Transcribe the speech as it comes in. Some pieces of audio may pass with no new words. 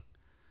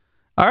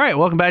All right,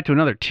 welcome back to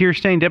another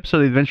tear-stained episode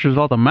of The Adventures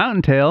of the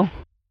Mountain Tale.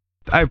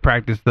 I've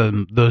practiced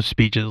those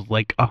speeches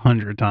like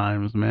 100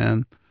 times,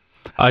 man.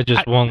 I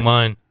just won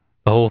mine.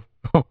 The whole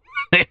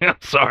thing. I'm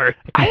sorry.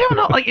 I don't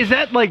know. Like, is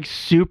that like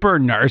super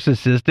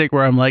narcissistic?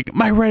 Where I'm like,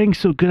 my writing's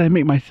so good, I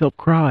make myself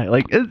cry.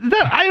 Like, is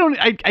that? I don't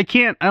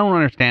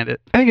understand it.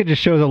 I think it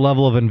just shows a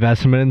level of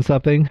investment in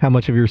something. How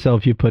much of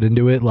yourself you put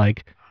into it.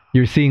 Like,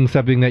 you're seeing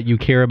something that you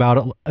care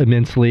about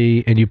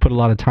immensely, and you put a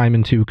lot of time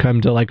into come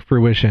to like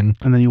fruition,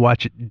 and then you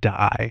watch it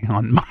die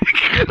on mic.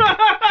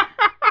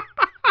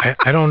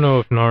 I don't know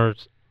if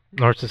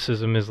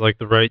narcissism is like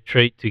the right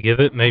trait to give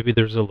it. Maybe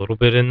there's a little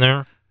bit in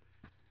there,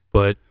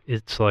 but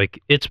it's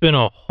like it's been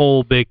a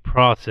whole big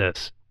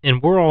process, and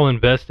we're all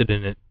invested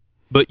in it.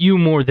 But you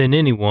more than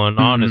anyone,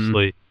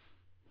 honestly,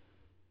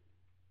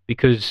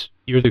 because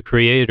you're the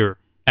creator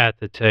at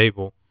the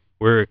table.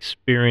 We're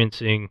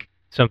experiencing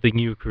something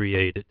you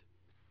created.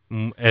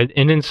 And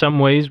in some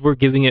ways, we're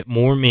giving it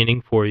more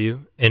meaning for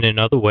you. And in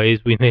other ways,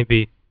 we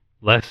maybe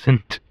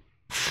lessened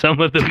some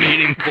of the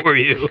meaning for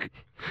you.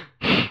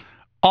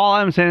 All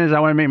I'm saying is I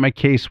want to make my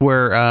case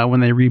where when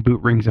they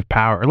reboot Rings of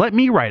Power, let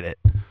me write it.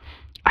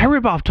 I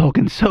rip off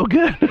Tolkien so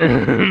good.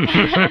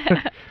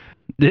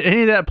 Did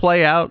any of that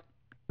play out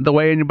the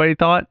way anybody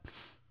thought?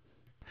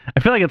 I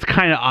feel like it's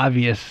kind of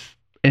obvious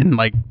in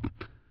like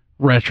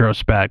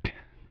retrospect.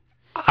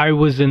 I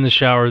was in the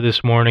shower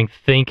this morning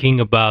thinking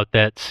about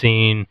that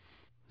scene.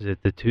 Is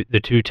it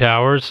the two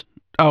towers?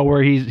 Oh,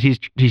 where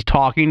he's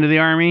talking to the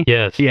army?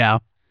 Yes. Yeah.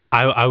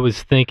 I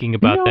was thinking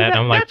about that.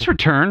 I'm like, that's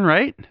Return,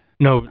 right?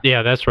 No,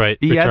 yeah, that's right.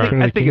 Yeah,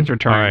 Return. I think it's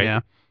Return. Right.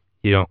 Yeah.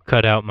 You know,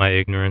 cut out my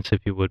ignorance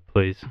if you would,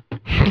 please.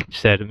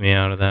 Just edit me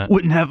out of that.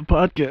 Wouldn't have a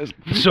podcast.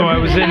 So I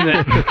was in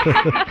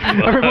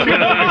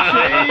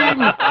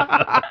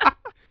that.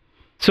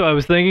 So I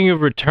was thinking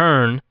of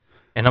Return,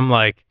 and I'm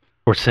like,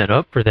 we're set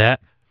up for that.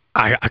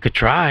 I could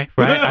try,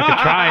 right? I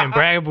could try, and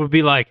Brad would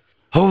be like,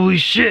 holy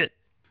shit.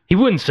 He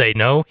wouldn't say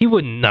no. He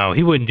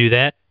wouldn't do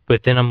that.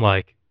 But then I'm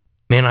like,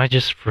 man, I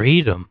just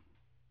freed him.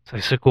 So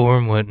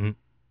Sigourney wouldn't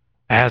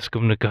ask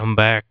him to come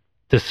back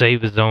to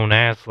save his own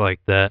ass like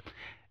that.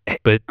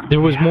 But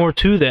there was more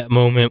to that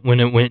moment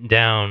when it went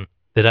down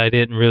that I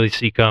didn't really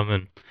see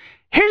coming.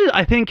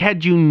 I think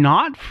had you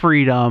not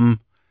freed them,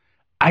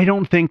 I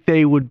don't think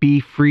they would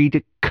be free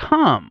to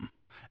come.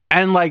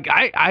 And like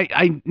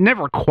I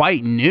never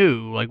quite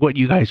knew like what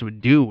you guys would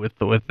do with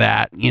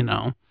that, you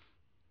know.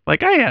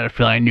 Like I had a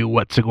feeling I knew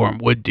what Sigourney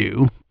would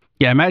do.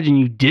 Yeah, imagine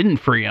you didn't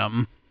free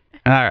him.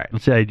 All right,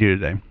 let's see how you do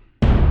today.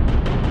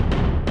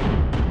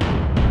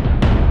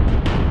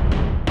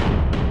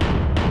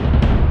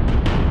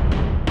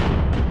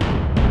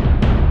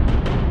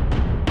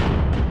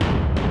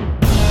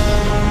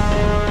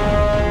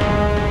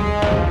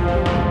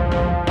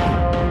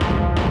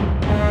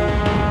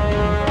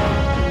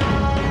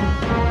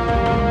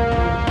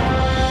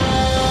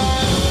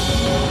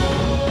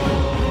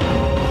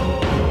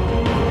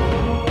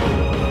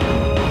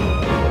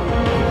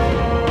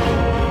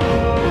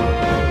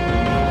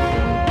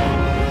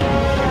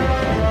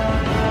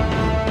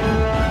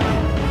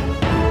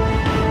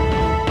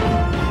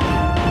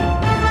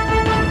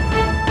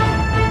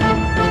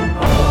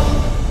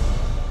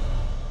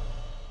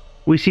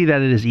 We see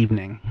that it is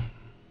evening,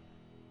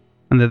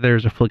 and that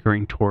there's a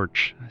flickering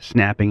torch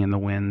snapping in the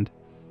wind.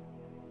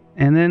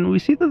 And then we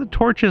see that the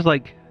torch is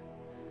like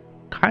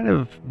kind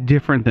of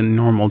different than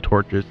normal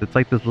torches. It's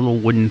like this little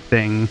wooden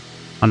thing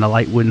on a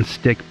light wooden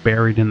stick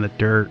buried in the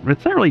dirt. But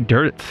it's not really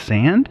dirt, it's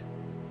sand.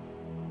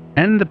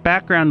 And in the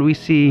background we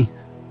see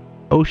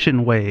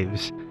ocean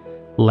waves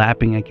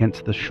lapping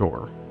against the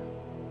shore.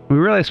 We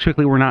realize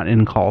quickly we're not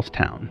in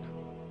Callstown.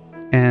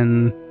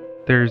 And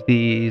there's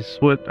these,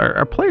 what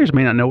our players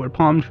may not know what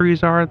palm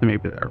trees are.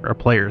 Maybe our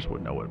players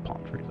would know what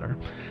palm trees are.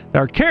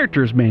 Our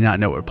characters may not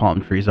know what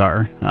palm trees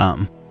are.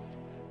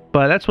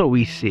 But that's what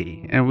we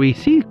see. And we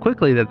see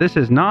quickly that this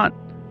is not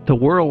the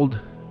world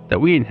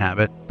that we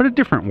inhabit, but a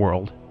different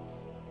world.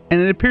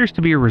 And it appears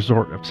to be a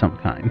resort of some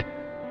kind.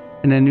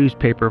 And a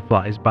newspaper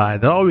flies by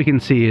that all we can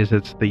see is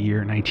it's the year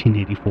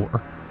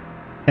 1984.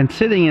 And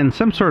sitting in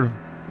some sort of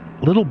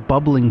little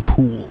bubbling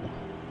pool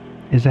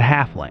is a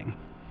halfling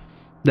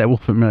that we're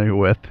familiar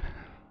with.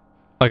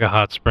 Like a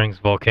hot springs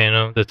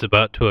volcano that's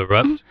about to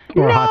erupt?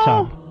 Or a hot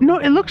tub? No,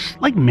 it looks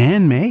like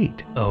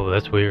man-made. Oh,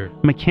 that's weird.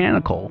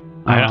 Mechanical.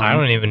 I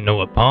don't even know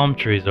what palm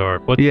trees are.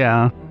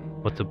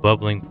 What's a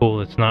bubbling pool?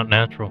 It's not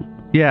natural.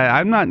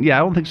 I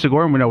don't think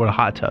Sigourney would know what a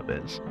hot tub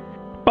is.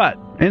 But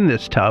in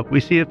this tub, we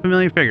see a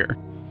familiar figure.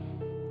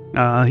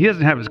 He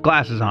doesn't have his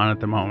glasses on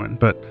at the moment,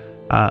 but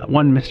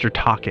one Mr.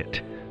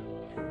 Tockett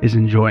is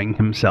enjoying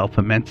himself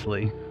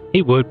immensely.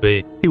 He would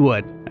be. He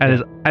would at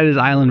his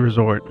island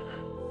resort.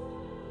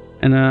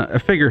 And a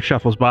figure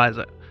shuffles by. Is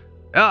like,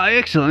 oh,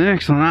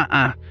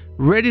 excellent.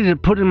 Ready to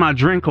put in my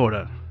drink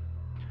order.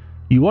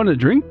 You want a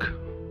drink?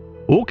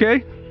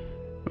 Okay.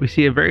 We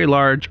see a very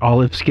large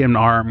olive-skinned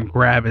arm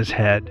grab his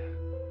head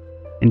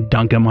and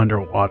dunk him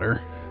underwater.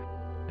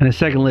 And a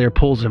second later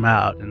pulls him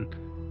out, and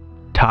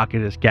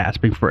Tockett is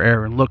gasping for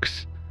air and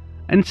looks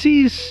and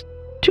sees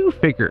two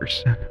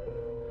figures.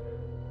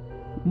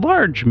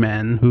 Large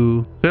men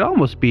who could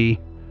almost be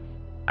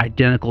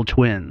identical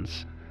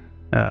twins.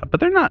 But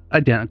they're not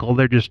identical,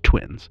 they're just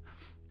twins.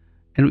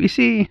 And we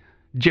see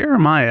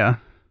Jeremiah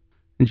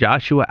and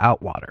Joshua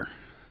Outwater.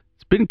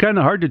 It's been kind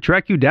of hard to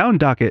track you down,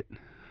 Docket.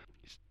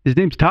 His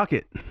name's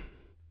Tocket.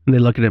 And they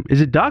look at him.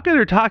 Is it Docket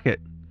or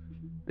Tocket?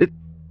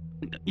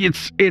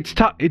 It's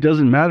it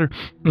doesn't matter.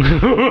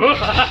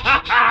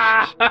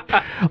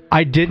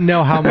 I didn't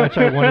know how much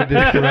I wanted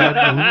this thread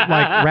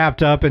like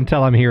wrapped up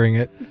until I'm hearing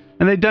it.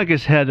 And they dug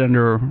his head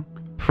under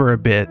for a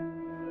bit.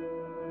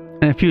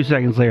 And a few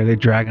seconds later, they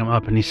drag him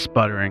up and he's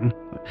sputtering.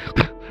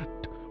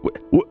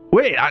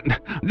 Wait,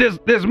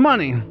 there's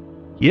money.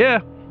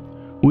 Yeah,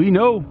 we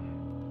know.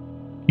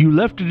 You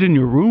left it in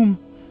your room.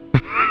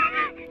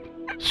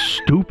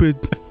 Stupid.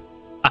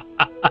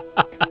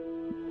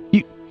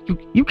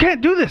 You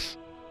can't do this.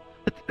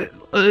 It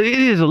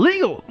is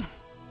illegal.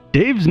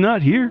 Dave's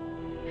not here.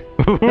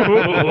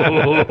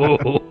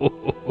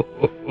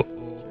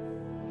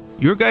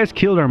 Your guys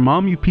killed our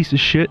mom, you piece of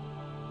shit.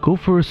 Go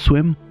for a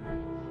swim.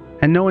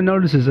 And no one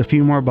notices a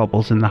few more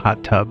bubbles in the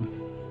hot tub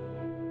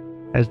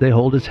as they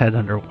hold his head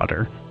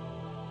underwater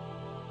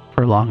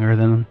for longer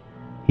than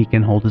he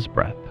can hold his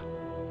breath.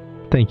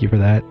 Thank you for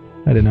that.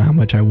 I didn't know how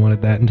much I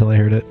wanted that until I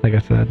heard it. Like I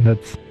said,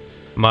 that's...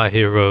 My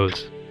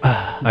heroes,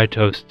 I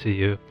toast to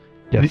you.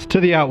 Yes, to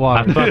the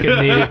Outwater. I fucking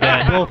needed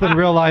that. Both in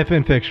real life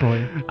and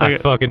fictionally. I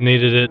fucking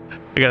needed it.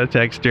 I gotta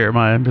text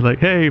Jeremiah and be like,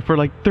 hey, for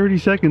like 30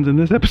 seconds in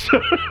this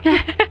episode,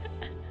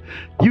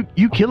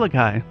 you kill a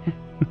guy.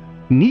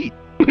 Neat.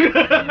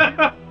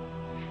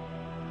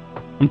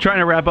 I'm trying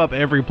to wrap up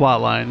every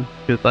plot line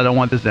because I don't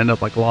want this to end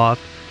up like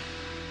Lost.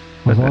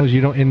 As long as you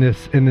don't end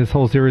this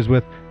whole series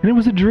with, and it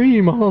was a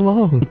dream all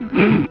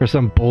along, or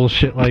some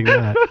bullshit like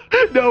that.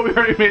 No, we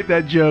already made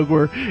that joke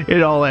where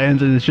it all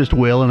ends and it's just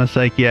Will in a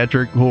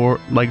psychiatric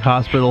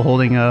hospital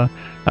holding a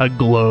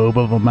globe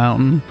of a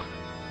mountain.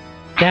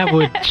 That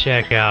would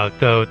check out,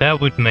 though. That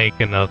would make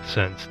enough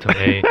sense to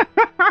me.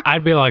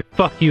 I'd be like,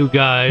 fuck you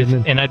guys,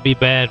 and I'd be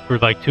bad for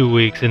like 2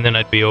 weeks, and then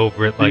I'd be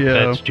over it. Like,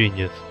 that's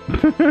genius.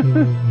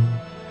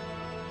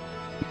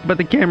 But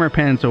the camera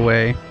pans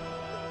away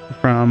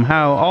from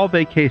how all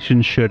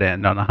vacations should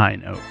end on a high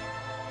note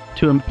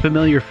to a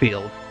familiar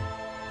field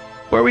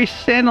where we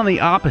stand on the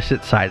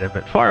opposite side of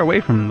it, far away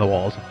from the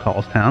walls of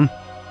Callstown,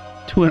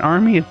 to an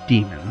army of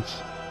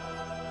demons.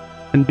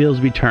 And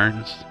Billsby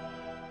turns.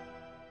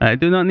 I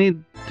do not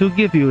need to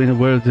give you any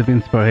words of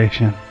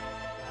inspiration.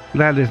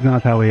 That is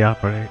not how we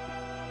operate.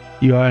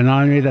 You are an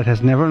army that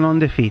has never known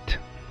defeat.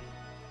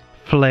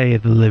 Flay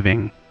the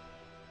living.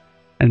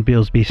 And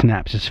Billsby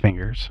snaps his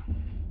fingers.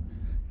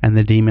 And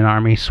the demon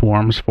army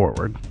swarms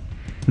forward.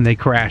 And they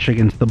crash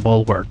against the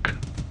bulwark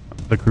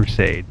of the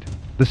crusade.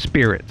 The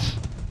spirits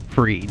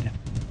freed,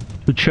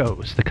 who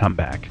chose to come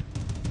back.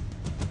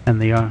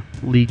 And the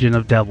legion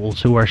of devils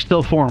who are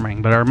still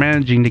forming, but are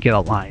managing to get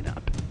a line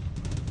up.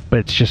 But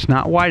it's just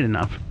not wide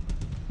enough.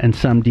 And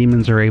some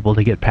demons are able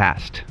to get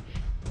past.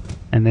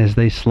 And as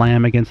they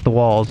slam against the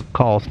walls of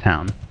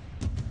Callstown,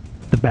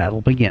 the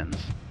battle begins.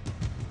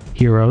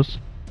 Heroes,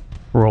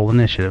 roll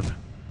initiative.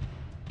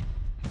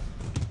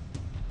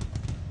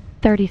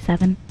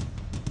 37.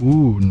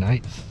 Ooh,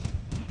 nice.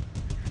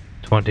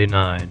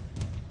 29.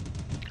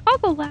 I'll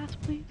go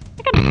last, please.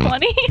 I got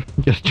 20.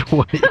 Just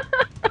 20.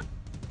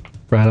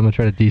 Right, I'm gonna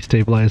try to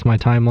destabilize my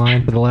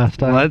timeline for the last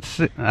time. Let's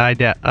see. I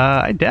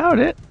doubt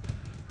it.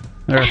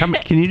 Or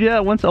can you do that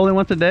only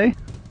once a day?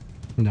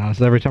 No,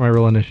 it's every time I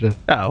roll initiative.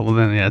 Oh, well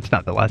then, yeah, it's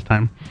not the last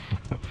time.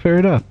 Fair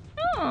enough.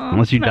 Oh,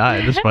 Unless you die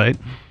in this fight.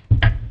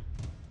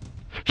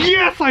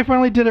 Yes, I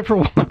finally did it for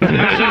once.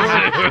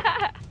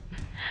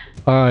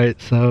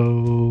 Alright,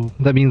 so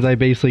that means I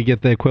basically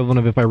get the equivalent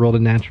of if I rolled a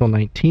natural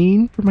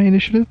 19 for my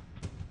initiative.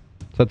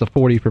 So that's a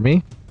 40 for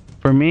me.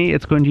 For me,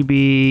 it's going to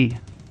be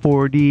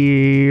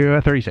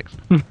 36.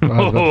 I was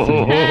about to say,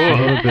 you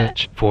son of a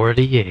bitch.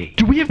 48.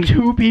 Do we have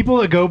two people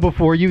that go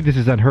before you? This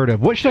is unheard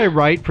of. What should I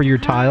write for your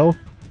tile?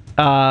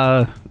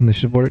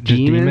 Initiative order? Just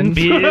Demons?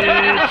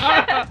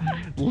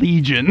 Bitch.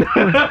 Legion.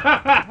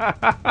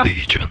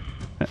 Legion.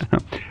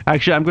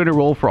 Actually, I'm going to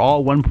roll for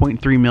all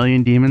 1.3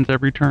 million demons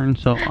every turn,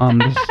 so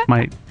this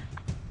might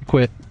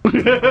quit.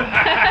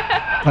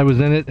 I was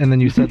in it, and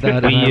then you said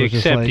that, and I We was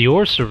just accept like,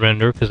 your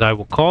surrender, because I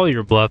will call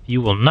your bluff.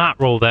 You will not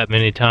roll that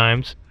many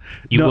times.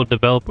 You No. will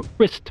develop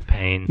wrist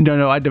pain.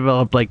 No, I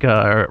developed like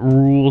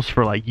rules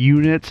for like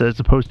units as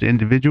opposed to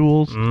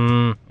individuals.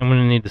 I'm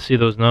gonna need to see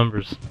those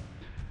numbers.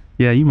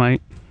 Yeah, you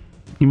might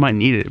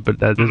need it, but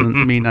that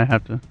doesn't mean I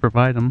have to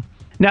provide them.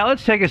 Now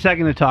let's take a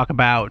second to talk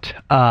about,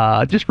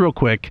 just real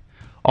quick,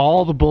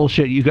 all the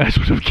bullshit you guys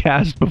would have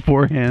cast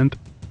beforehand.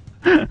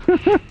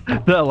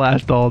 That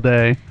last all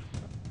day.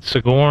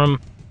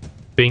 Sigorum,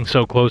 being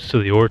so close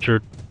to the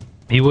orchard,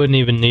 he wouldn't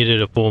even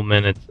needed a full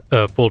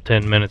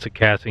 10 minutes of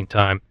casting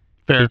time.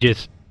 Fair. He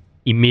just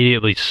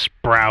immediately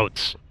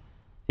sprouts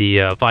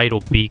the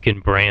vital beacon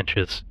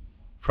branches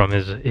from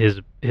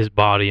his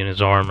body and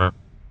his armor,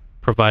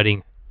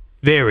 providing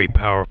very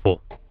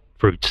powerful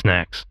fruit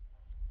snacks.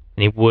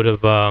 and he would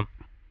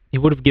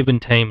have given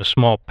Tame a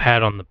small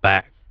pat on the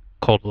back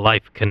called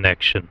Life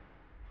Connection,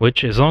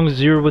 which, as long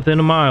as you're within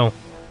a mile,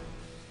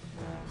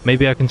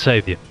 maybe I can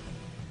save you.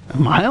 A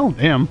mile?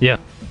 Damn. Yeah.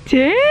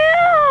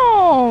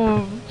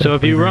 Damn. So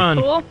if you run,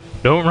 Cool.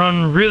 don't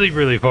run really,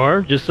 really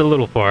far, just a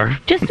little far.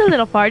 Just a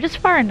little far, just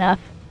far enough.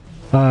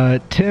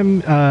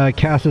 Tim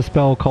casts a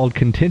spell called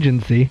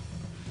Contingency,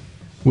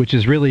 which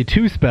is really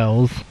 2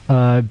 spells.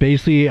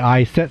 Basically,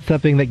 I set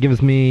something that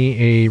gives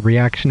me a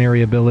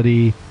reactionary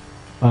ability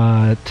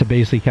to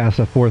basically cast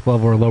a 4th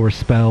level or lower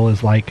spell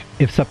is like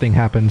if something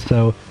happens.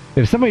 So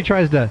if somebody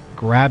tries to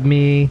grab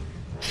me,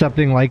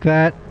 something like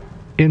that,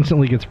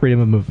 instantly gets freedom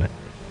of movement.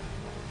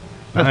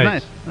 That's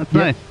nice. That's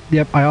nice.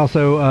 Yep. I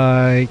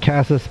also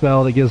cast a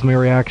spell that gives me a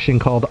reaction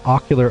called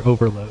Ocular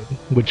Overload,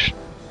 which,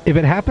 if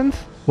it happens,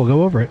 we'll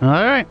go over it. All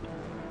right.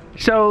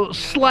 So,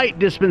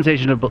 slight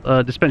suspension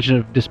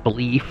of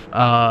disbelief.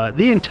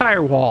 The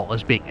entire wall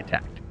is being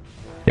attacked.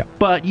 Yeah.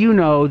 But you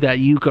know that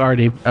you guard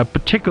a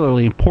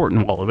particularly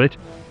important wall of it.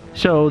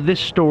 So this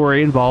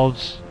story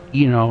involves,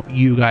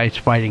 you guys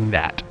fighting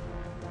that.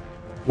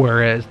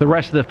 Whereas the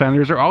rest of the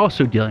offenders are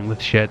also dealing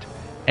with shit,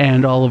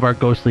 and all of our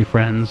ghostly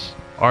friends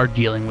are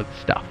dealing with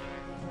stuff.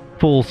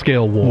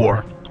 Full-scale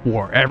war.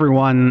 War.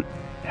 Everyone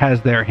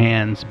has their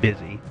hands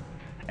busy.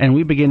 And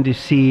we begin to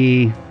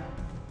see,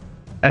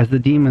 as the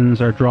demons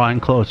are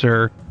drawing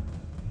closer,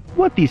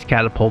 what these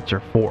catapults are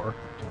for.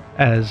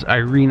 As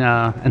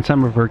Irina and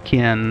some of her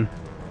kin,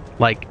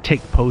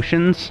 take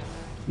potions,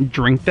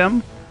 drink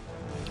them,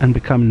 and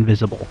become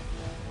invisible.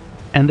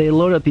 And they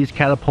load up these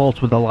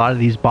catapults with a lot of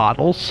these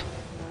bottles,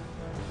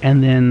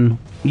 and then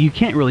you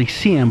can't really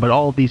see them, but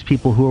all of these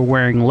people who are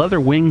wearing leather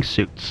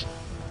wingsuits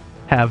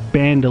have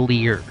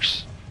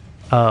bandoliers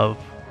of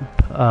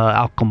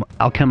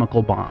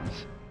alchemical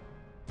bombs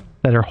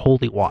that are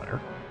holy water,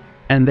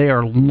 and they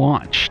are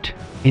launched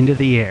into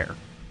the air.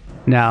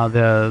 Now,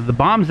 the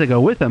bombs that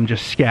go with them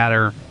just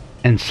scatter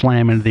and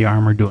slam into the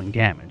armor, doing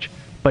damage.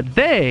 But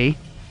they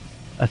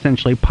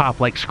essentially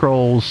pop like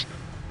scrolls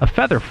of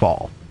feather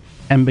fall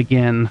and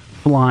begin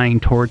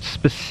flying towards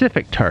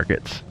specific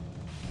targets,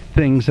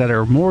 things that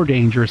are more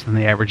dangerous than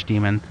the average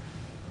demon,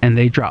 and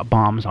they drop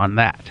bombs on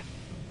that.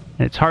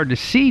 And it's hard to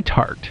see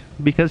Tart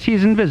because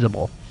he's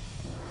invisible.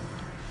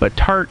 But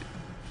Tart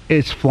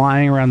is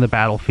flying around the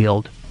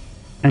battlefield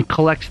and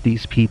collects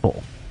these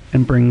people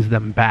and brings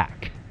them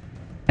back.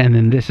 And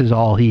then this is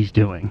all he's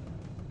doing.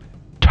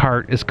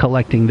 Tart is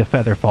collecting the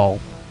Featherfall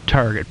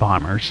target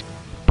bombers,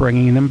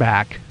 bringing them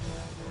back.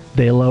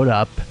 They load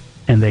up,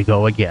 and they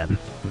go again.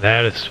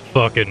 That is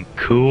fucking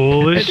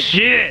cool as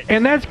shit.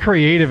 And that's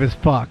creative as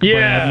fuck.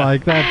 Yeah.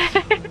 Man.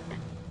 That's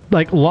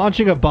like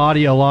launching a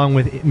body along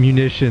with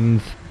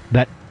munitions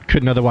that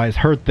couldn't otherwise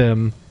hurt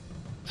them.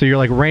 So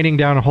you're raining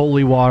down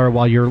holy water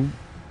while you're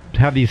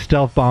have these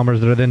stealth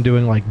bombers that are then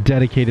doing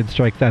dedicated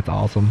strikes. That's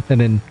awesome.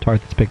 And then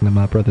Tarth is picking them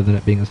up rather than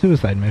it being a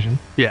suicide mission.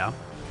 Yeah.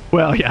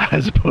 Well, yeah,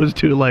 as opposed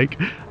to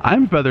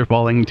I'm feather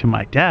falling to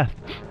my death.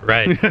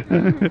 Right.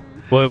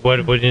 What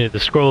do you need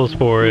the scrolls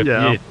for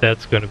if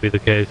that's going to be the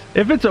case?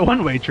 If it's a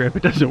one-way trip,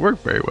 it doesn't work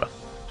very well.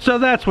 So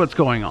that's what's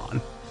going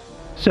on.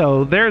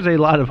 So there's a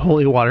lot of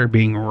holy water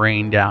being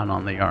rained down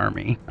on the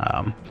army,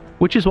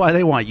 which is why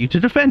they want you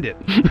to defend it.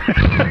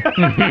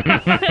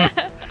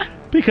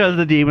 Because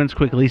the demons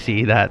quickly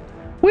see that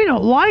we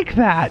don't like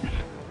that,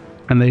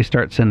 and they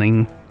start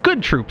sending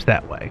good troops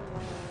that way,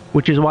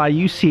 which is why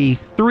you see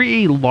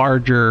 3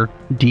 larger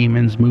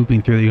demons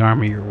moving through the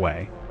army your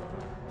way.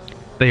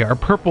 They are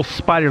purple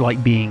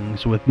spider-like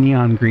beings with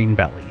neon green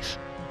bellies,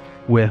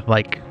 with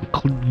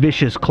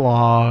vicious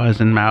claws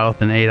and mouth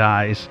and 8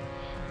 eyes.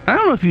 I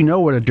don't know if you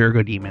know what a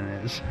Durga demon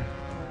is.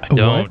 I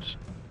don't. What?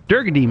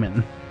 Durga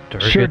demon.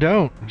 Sure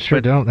don't.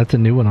 That's a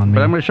new one on me.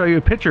 But I'm going to show you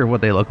a picture of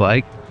what they look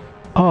like.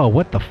 Oh,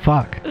 what the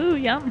fuck? Ooh,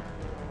 yum.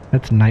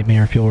 That's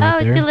nightmare fuel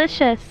right there.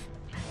 Delicious.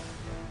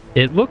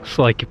 It looks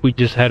like if we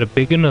just had a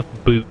big enough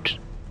boot,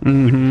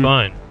 Mm-hmm. we'd be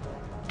fine.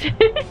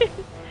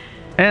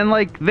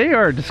 And they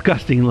are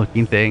disgusting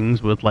looking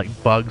things with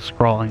bugs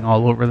crawling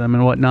all over them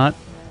and whatnot.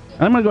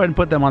 I'm going to go ahead and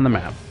put them on the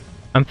map.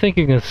 I'm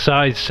thinking a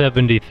size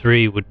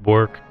 73 would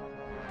work.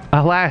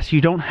 Alas,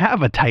 you don't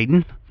have a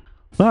Titan.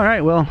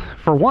 Alright, well,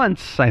 for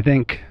once, I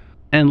think,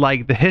 in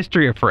the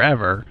history of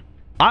forever,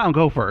 I'll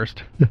go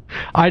first.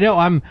 I know,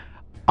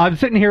 I'm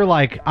sitting here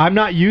I'm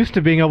not used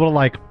to being able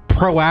to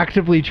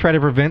proactively try to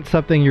prevent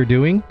something you're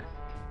doing,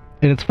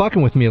 and it's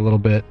fucking with me a little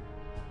bit.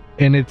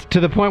 And it's to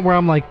the point where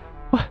I'm what?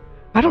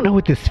 I don't know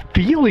what this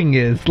feeling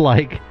is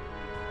that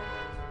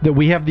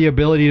we have the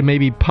ability to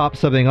maybe pop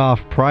something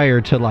off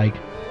prior to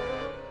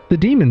the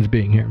demons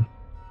being here.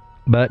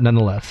 But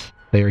nonetheless,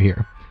 they are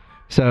here.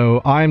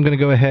 So I'm going to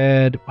go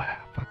ahead. Wow,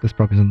 fuck, this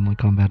probably isn't the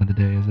combat of the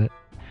day, is it?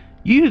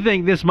 You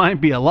think this might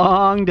be a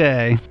long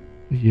day.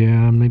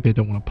 Yeah, maybe I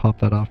don't want to pop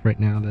that off right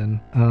now then.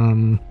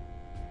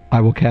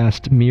 I will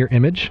cast Mirror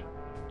Image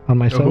on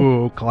myself.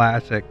 Ooh,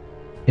 classic.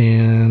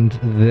 And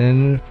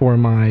then for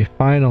my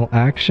final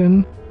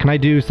action, can I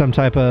do some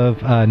type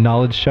of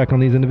knowledge check on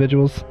these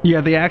individuals? You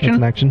have the action? That's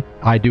an action.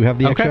 I do have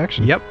the extra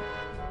action. Yep.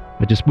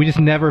 We just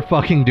never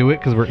fucking do it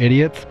because we're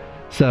idiots.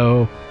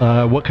 So,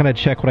 what kind of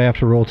check would I have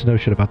to roll to know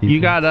shit about these? You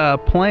things?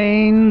 got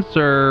planes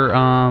or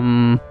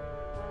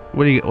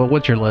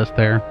what's your list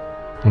there?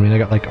 I mean, I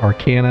got like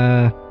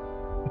Arcana,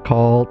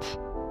 Occult,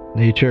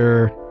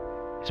 Nature,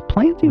 Is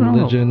planes even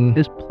Religion.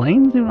 is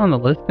planes even on the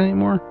list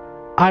anymore?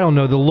 I don't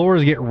know. The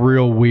lores get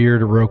real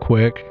weird real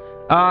quick.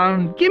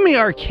 Give me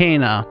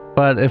Arcana,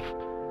 but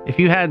if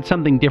you had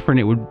something different,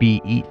 it would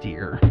be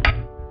easier.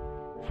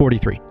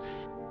 43.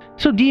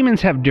 So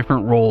demons have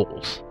different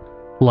roles.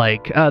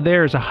 Like,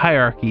 there's a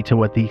hierarchy to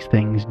what these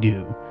things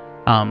do.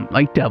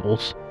 Like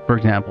devils, for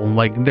example.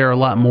 Like, they're a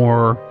lot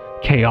more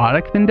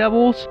chaotic than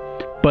devils,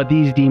 but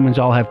these demons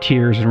all have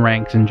tiers and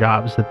ranks and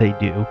jobs that they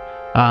do.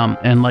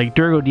 And, like,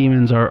 Durgo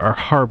demons are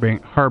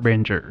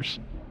harbingers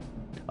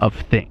of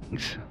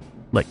things.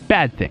 Like,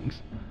 bad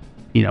things.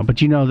 You know,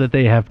 but you know that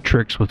they have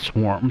tricks with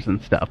swarms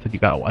and stuff that you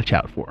gotta watch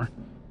out for.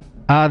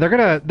 They're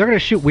gonna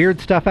shoot weird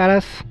stuff at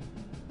us.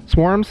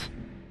 Swarms.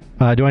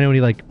 Do I know any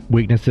like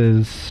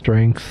weaknesses,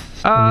 strengths,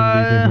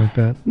 anything like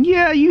that?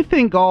 Yeah, you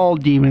think all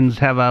demons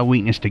have a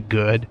weakness to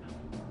good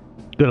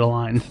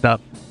aligned stuff.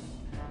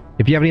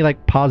 If you have any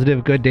like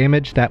positive good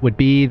damage, this would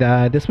be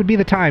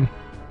the time.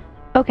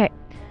 Okay.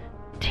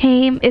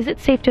 Tame, is it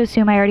safe to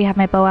assume I already have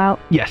my bow out?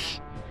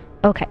 Yes,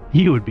 Okay.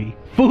 you would be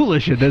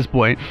foolish at this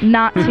point.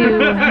 Not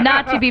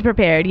to be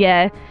prepared,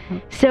 yeah.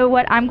 So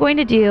what I'm going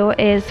to do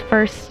is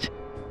first,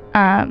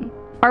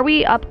 are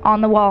we up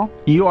on the wall?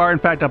 You are, in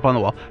fact, up on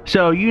the wall.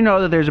 So you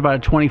know that there's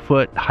about a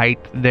 20-foot height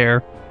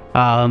there.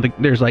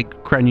 There's,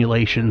 like,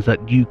 crenulations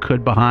that you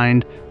could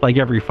behind, like,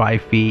 every 5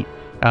 feet.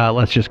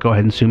 Let's just go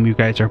ahead and assume you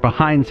guys are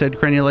behind said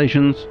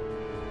crenulations.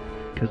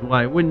 Because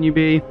why wouldn't you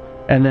be?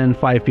 And then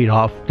 5 feet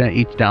off,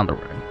 each down the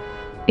road.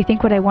 I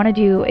think what I want to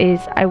do is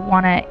I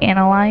want to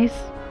analyze.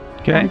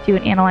 I Okay, want to do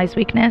an analyze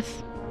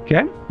weakness.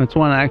 okay. That's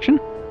one action.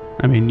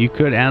 I mean, you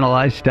could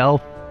analyze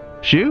stealth.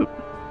 Shoot.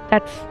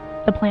 That's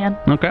the plan,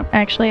 Okay.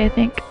 actually, I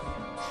think.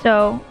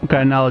 So, What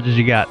kind of knowledge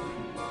you got?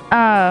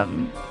 I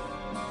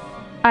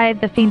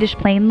have the fiendish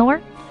plane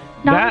lore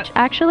knowledge,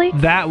 actually.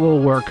 That will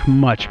work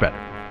much better.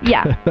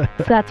 Yeah,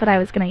 so that's what I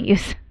was going to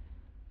use.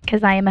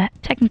 Because I am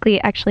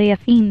technically actually a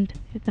fiend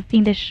with a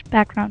fiendish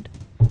background.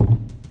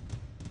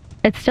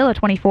 It's still a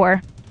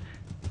 24.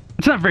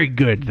 It's not very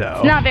good, though.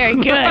 It's not very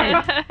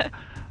good.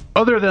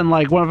 Other than,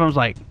 like, one of them's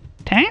like,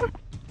 Tame?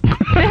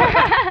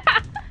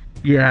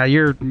 Yeah,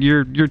 you're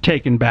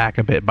taken back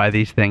a bit by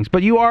these things,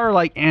 but you are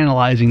like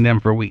analyzing them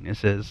for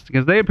weaknesses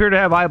because they appear to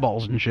have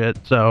eyeballs and shit.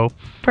 So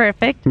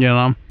Perfect. you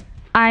know,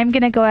 I'm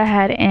going to go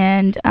ahead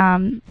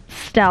and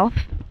stealth.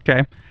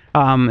 okay.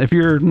 If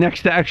your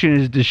next action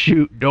is to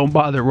shoot, don't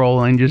bother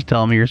rolling. Just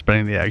tell me you're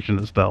spending the action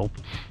to stealth.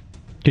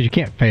 Because you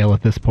can't fail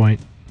at this point.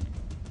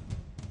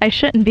 I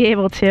shouldn't be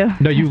able to.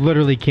 No, you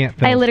literally can't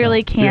fail. I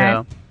literally stealth.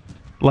 can't. Yeah,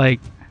 like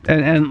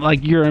and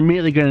like you're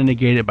immediately going to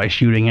negate it by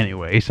shooting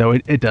anyway, so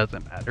it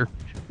doesn't matter.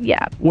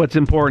 Yeah. What's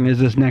important is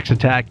this next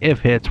attack. If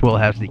hits, will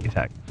have sneak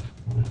attack.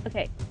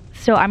 Okay.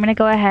 So I'm going to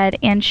go ahead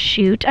and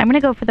shoot. I'm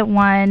going to go for the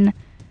one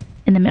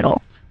in the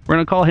middle. We're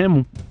going to call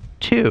him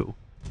 2.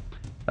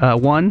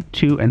 1,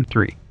 2, and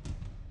 3.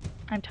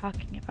 I'm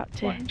talking about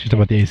two. Just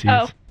about the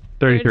ACs. Oh.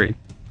 33.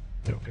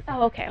 Okay.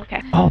 Oh,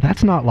 okay. Oh,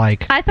 that's not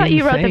like. I thought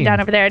you wrote them insane.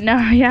 down over there. No,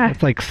 yeah.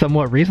 That's like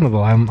somewhat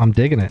reasonable. I'm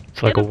digging it.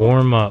 It's like a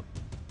warm up.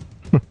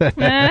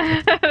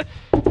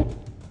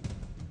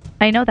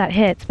 I know that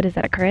hits, but is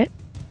that a crit?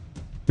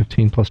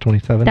 15 plus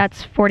 27.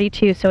 That's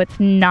 42, so it's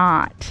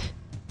not.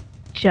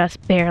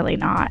 Just barely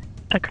not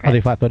a crit. Are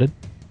they flat-footed?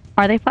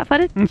 Are they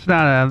flat-footed? It's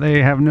not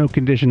they have no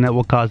condition that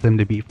will cause them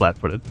to be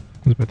flat-footed. I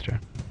was about to try.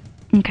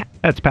 Okay.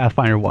 That's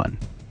Pathfinder 1.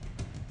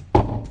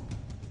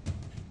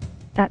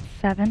 That's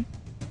 7.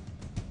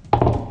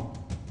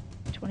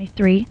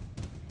 23.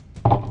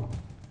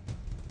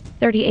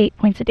 38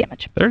 points of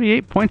damage.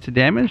 38 points of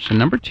damage to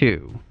number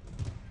 2.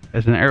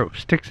 As an arrow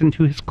sticks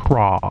into his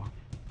craw,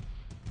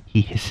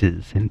 he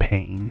hisses in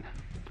pain.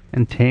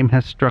 And Tame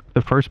has struck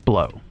the first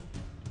blow.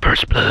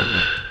 First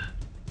blood.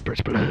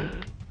 First blood.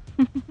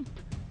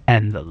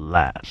 And the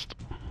last.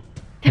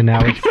 And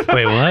now it's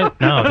Wait, what?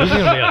 No, this is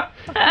gonna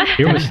be a.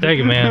 You're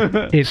mistaken, man.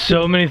 It's-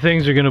 So many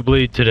things are gonna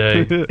bleed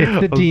today.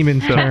 it's the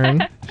demon's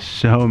turn.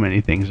 So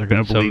many things are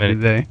going to So bleed many.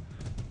 today.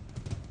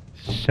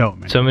 So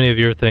many. So many of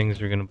your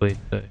things are gonna bleed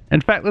today. In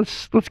fact,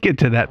 let's get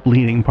to that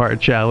bleeding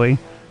part, shall we?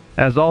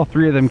 As all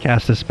three of them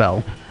cast a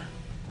spell.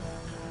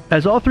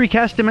 As all three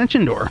cast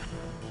Dimension Door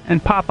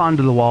and pop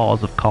onto the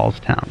walls of Call's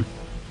town.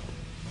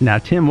 Now,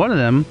 Tim, one of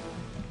them,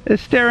 is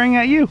staring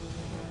at you.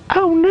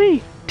 Oh,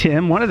 neat.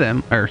 Tame, one of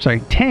them,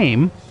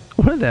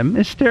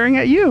 is staring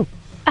at you.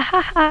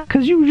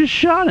 Because you just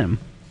shot him.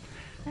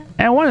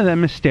 And one of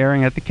them is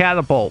staring at the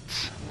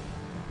catapults.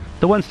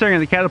 The one staring at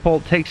the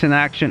catapult takes an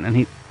action and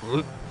he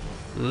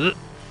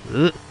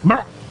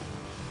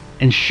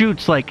and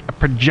shoots like a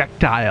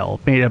projectile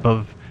made up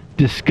of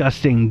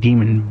disgusting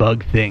demon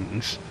bug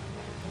things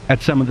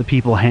at some of the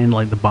people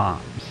handling the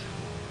bombs.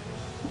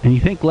 And you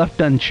think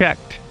left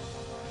unchecked,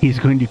 he's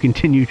going to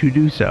continue to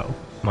do so.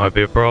 Might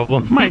be a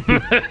problem. Might be.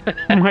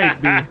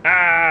 Might be.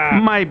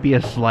 might be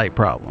a slight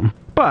problem.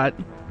 But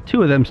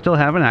 2 of them still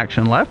have an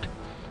action left.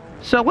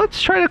 So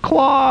let's try to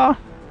claw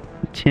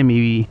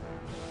Timmy.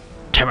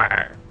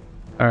 Timmer.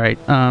 All right,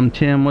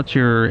 Tim, what's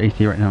your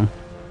AC right now?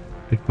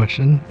 Good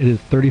question. It is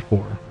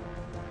 34.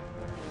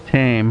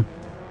 Tame,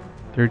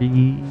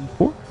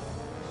 34?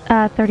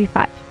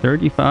 35.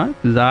 35?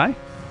 Zai?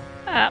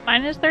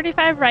 Mine is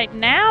 35 right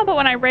now, but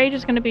when I rage,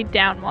 it's going to be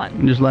down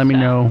 1. Just let me So,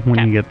 know when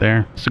okay. you get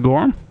there.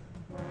 Sigorum?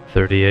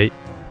 38.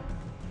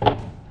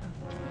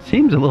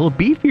 Seems a little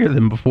beefier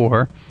than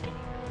before.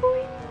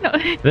 No.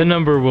 The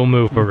number will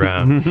move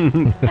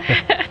around.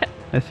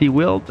 I see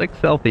Wilt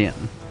Excelthian.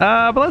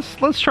 But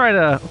let's try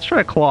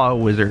to claw a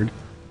wizard,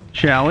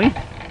 shall we?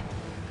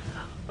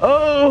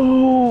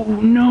 Oh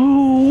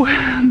no,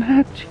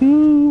 that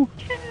too.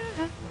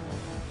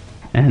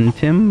 And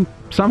Tim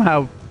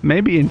somehow,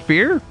 maybe in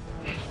fear,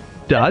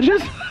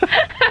 dodges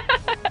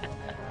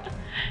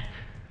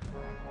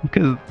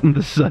because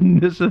the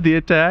suddenness of the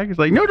attack. It's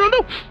like no.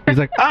 He's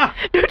like, ah!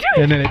 Don't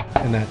do it.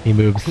 And then he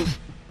moves.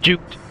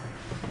 Juked.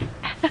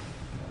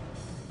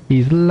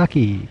 He's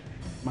lucky.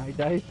 My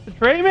dice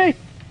betray me.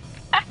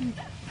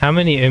 How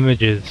many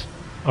images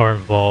are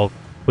involved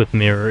with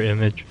mirror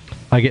image?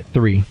 I get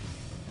 3.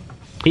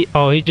 He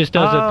just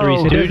does a Three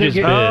Oh. It doesn't Stooges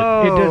get-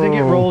 bit. It doesn't get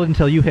rolled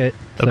until you hit.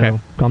 So Okay.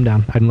 calm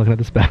down. I'm looking at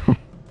the spell.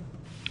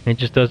 He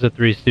just does a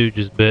Three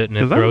Stooges bit and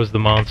it Does that? throws the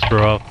monster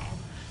off.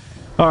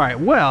 All right.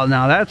 Well,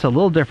 now that's a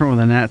little different with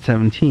a nat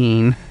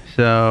 17.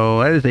 So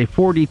that is a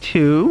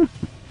 42,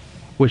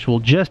 which will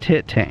just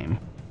hit Tame.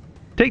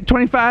 Take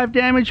 25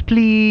 damage,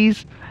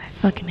 please.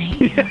 I fucking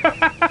hate you.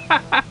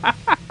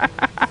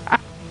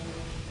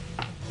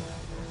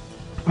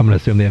 I'm gonna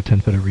assume they have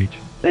 10 foot of reach.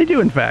 They do,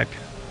 in fact.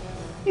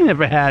 You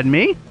never had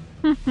me.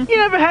 You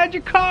never had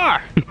your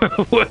car.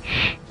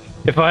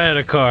 If I had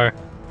a car,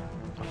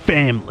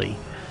 Family.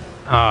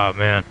 oh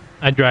man,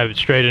 I'd drive it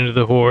straight into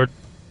the horde.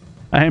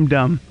 I am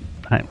dumb.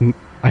 I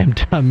am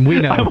done. We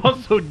know. I'm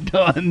also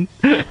done.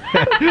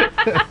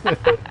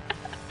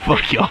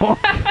 Fuck y'all.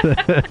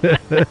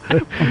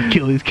 I'll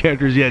kill these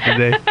characters yet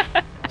today.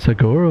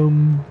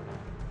 Sigorum.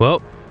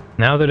 Well,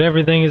 now that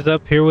everything is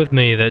up here with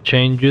me, that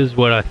changes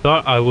what I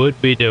thought I would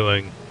be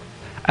doing.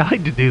 I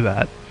like to do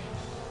that.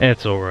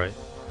 It's alright.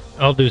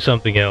 I'll do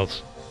something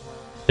else.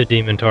 The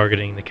demon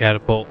targeting the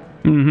catapult.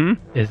 Mm-hmm.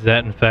 Is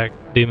that in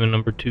fact demon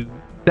number 2?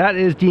 That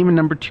is demon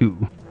number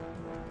 2.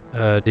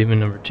 Demon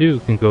number 2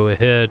 can go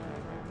ahead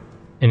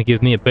and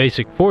give me a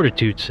basic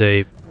fortitude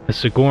save. The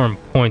Sigorum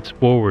points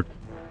forward.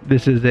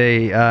 This is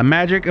a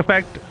magic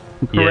effect,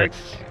 correct?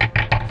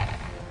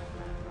 Yes.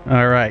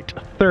 All right.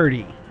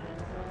 30.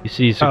 You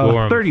see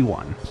Sigorum.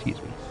 31.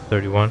 Excuse me.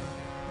 31.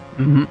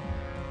 Mm-hmm.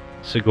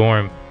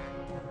 Sigorum,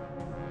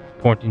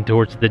 pointing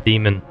towards the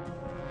demon,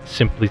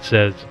 simply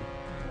says,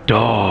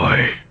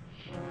 "Die."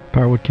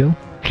 Power would kill.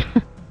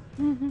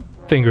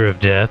 Finger of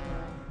death.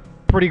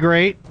 Pretty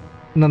great,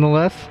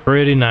 nonetheless.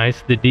 Pretty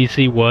nice. The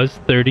DC was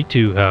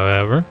 32,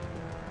 however.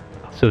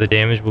 So the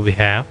damage will be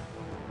half.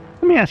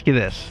 Let me ask you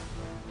this.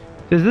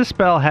 Does this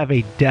spell have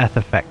a death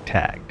effect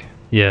tagged?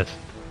 Yes.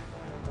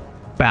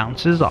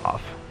 Bounces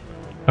off.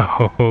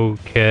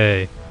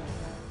 Okay.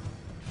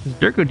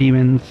 Durko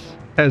demons,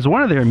 as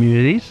one of their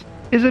immunities,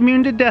 is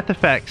immune to death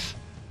effects.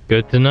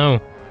 Good to know.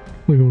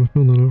 We're gonna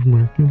fill that over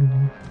my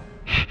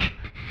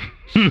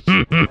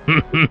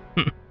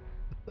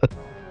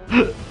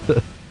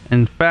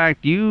In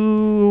fact,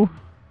 you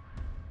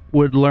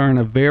would learn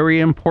a very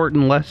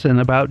important lesson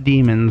about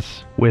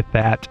demons with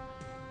that.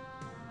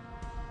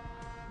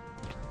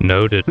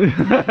 Noted.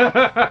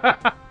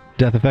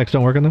 Death effects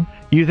don't work on them?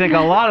 You think a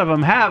lot of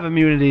them have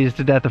immunities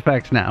to death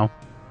effects now.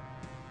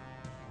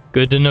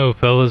 Good to know,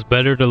 fellas.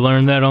 Better to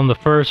learn that on the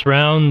first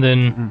round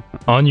than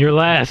on your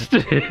last.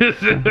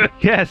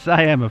 Yes,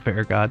 I am a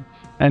fair god.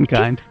 And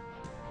kind.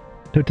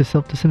 Note to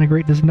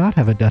self-disintegrate does not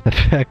have a death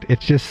effect.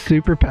 It's just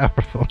super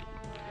powerful.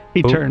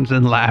 He Oh. turns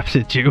and laughs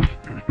at you.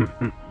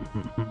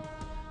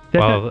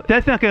 Well-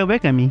 That's not gonna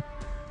work on me.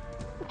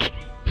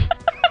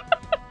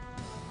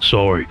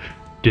 Sorry.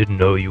 Didn't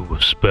know you were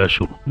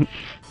special.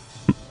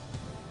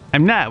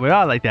 I'm not. We're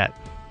all like that.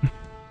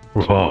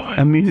 Right.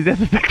 Immune to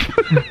death effects.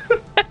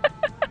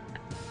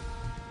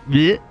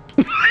 Yeah.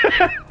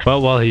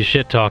 Well, while he's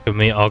shit-talking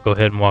me, I'll go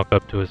ahead and walk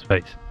up to his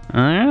face.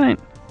 Alright.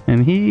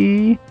 And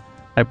he,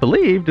 I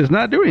believe, does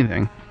not do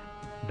anything.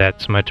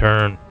 That's my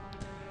turn.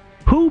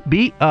 Who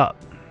beat up?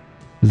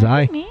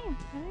 Zai. Me.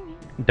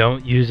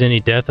 Don't use any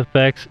death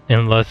effects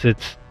unless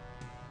it's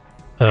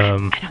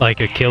like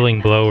a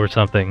killing blow or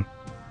something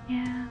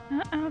Yeah,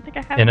 I don't think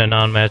I have in a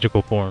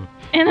non-magical form.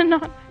 in a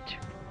non.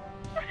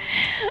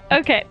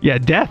 Okay. Yeah,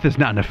 death is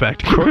not an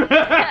effect.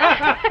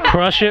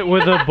 Crush it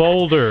with a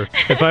boulder.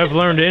 If I've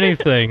learned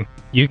anything,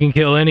 you can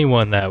kill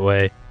anyone that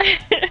way.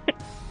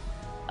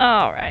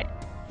 All right.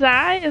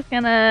 Zai is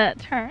gonna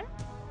turn.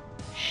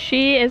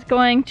 She is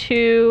going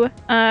to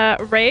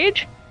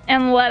rage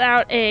and let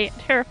out a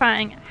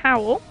terrifying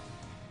howl.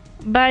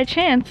 By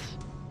chance,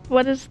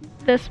 what is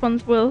this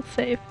one's will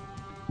save?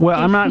 Well,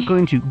 I'm not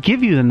going to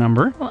give you the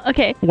number. Well,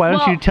 okay. Why don't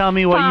well, you tell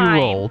me what you fine.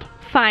 rolled?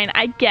 fine,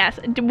 I guess.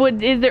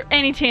 Is there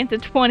any chance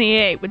that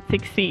 28 would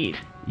succeed?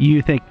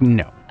 You think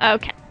no.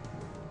 Okay.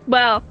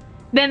 Well,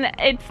 then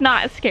it's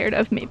not scared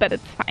of me, but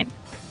it's fine.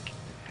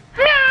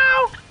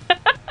 No!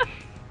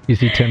 You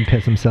see Tim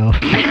piss himself.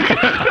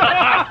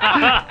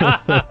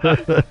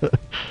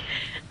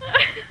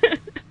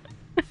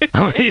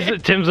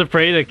 Tim's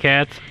afraid of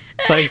cats.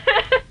 Like,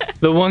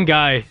 the one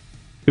guy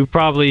who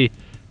probably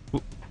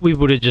we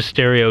would have just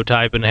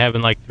stereotyped and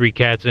having like 3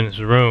 cats in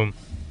his room.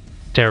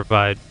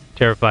 Terrified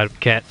of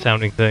cat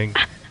sounding things.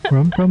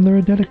 From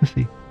their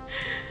delicacy.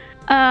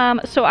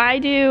 So I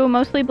do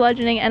mostly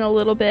bludgeoning and a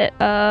little bit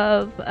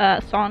of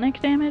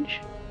sonic damage.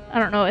 I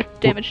don't know if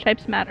damage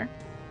types matter.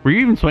 Were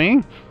you even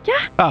swinging?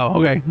 Yeah.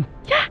 Oh, okay.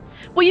 Yeah.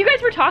 Well, you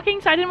guys were talking,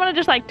 so I didn't want to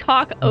just like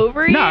talk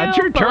over you. No, it's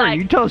your but, turn. like,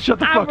 You tell us shut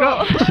the fuck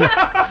up.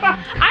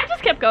 I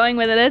just kept going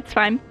with it. It's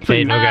fine. So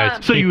Hey, no,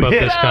 guys, so keep you up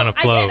hit. this kind of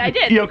I flow.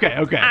 did. Yeah,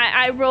 okay.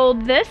 I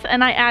rolled this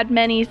and I add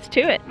minis to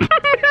it.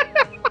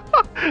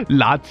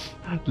 Lots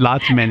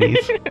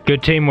minis.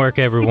 Good teamwork,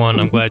 everyone.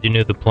 I'm glad you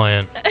knew the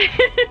plan.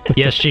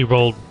 Yes, she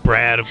rolled.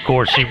 Brad, of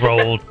course she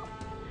rolled.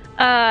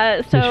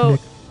 So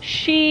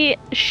she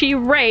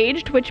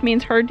raged, which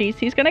means her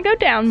DC is gonna go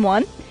down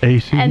 1.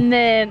 AC. And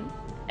then,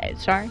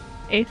 sorry,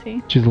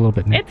 AC. She's a little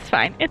bit nicked. It's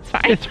fine. It's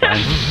fine. It's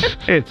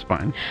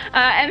fine.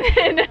 And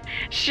then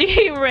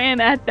she ran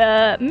at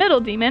the middle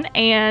demon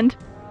and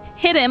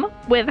hit him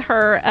with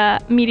her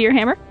meteor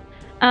hammer,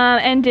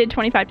 and did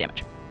 25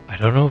 damage. I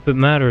don't know if it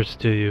matters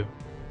to you.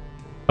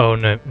 Oh,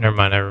 no, never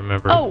mind. I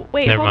remember. Oh,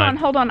 wait, Never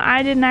hold on.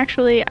 I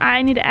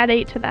need to add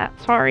 8 to that.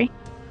 Sorry.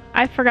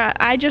 I forgot.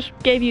 I just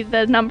gave you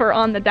the number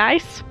on the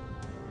dice.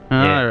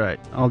 All right.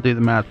 I'll do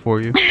the math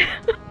for you.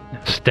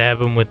 Stab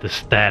him with the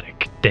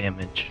static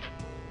damage.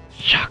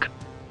 Shock him.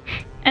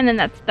 And then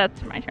that's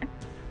my turn.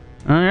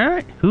 All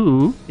right.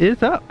 Who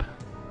is up?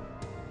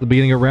 The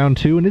beginning of round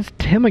 2, and it's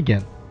Tim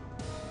again.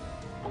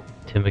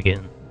 Tim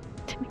again.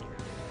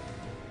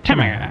 Tim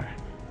again.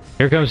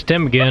 Here comes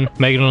Tim again,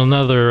 making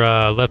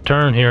another left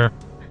turn here.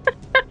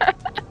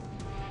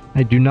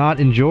 I do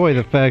not enjoy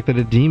the fact that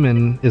a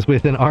demon is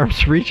within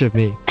arm's reach of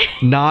me.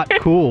 Not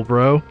cool,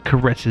 bro.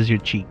 Caresses your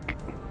cheek.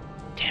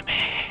 Damn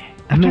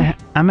it.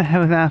 I'm gonna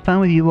have fun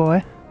with you,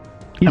 boy.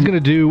 He's going to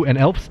do an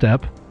elf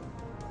step,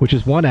 which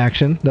is one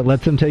action that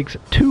lets him take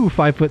 2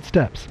 5-foot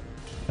steps.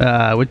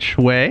 Which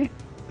way?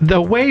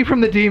 The way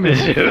from the demon.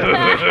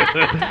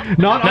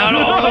 Not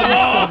all the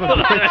wall.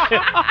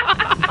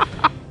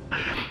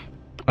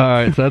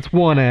 Alright, so that's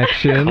one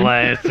action.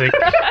 Classic.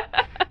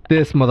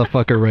 This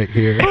motherfucker right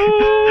here.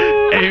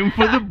 Aim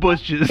for the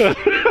bushes. Jesus.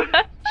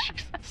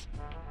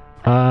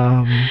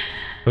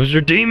 Those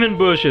are demon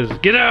bushes.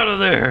 Get out of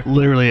there.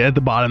 Literally at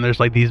the bottom, there's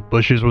like these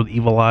bushes with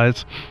evil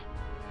eyes.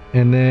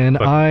 And then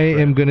Fucking I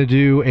crap. am going to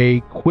do a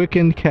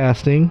quickened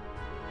casting.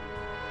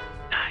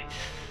 Nice.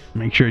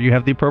 Make sure you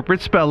have the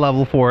appropriate spell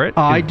level for it.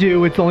 I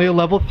do. It's only a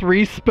level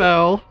 3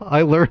 spell.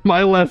 I learned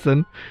my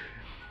lesson.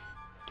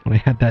 When I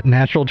had that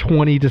natural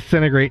 20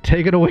 disintegrate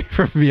taken away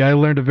from me, I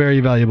learned a very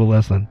valuable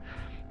lesson.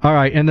 All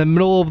right, in the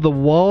middle of the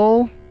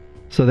wall,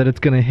 so that it's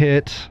going to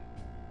hit...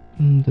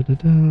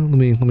 Let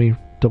me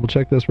double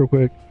check this real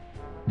quick.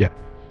 Yeah.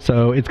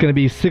 So it's going to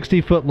be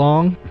 60 foot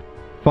long,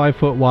 5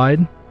 foot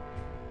wide.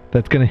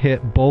 That's going to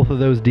hit both of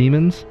those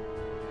demons.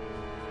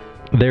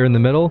 There in the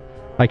middle.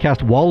 I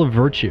cast Wall of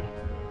Virtue.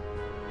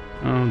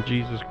 Oh,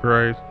 Jesus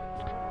Christ.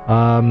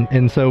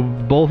 And so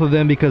both of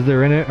them, because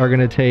they're in it, are going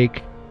to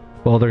take...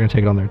 Well, they're going to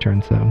take it on their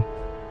turn, so...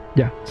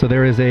 Yeah, so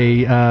there is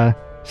a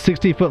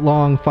 60 foot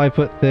long, 5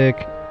 foot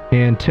thick,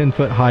 and 10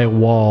 foot high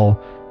wall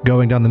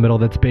going down the middle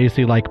that's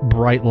basically like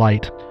bright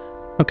light.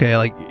 Okay,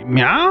 like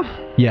meow?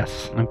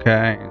 Yes.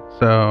 Okay,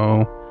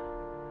 so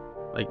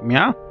like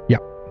meow?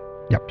 Yep.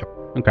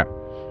 Okay.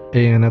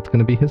 And that's going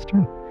to be his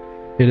turn.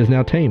 It is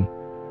now tame.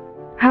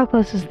 How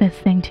close is this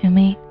thing to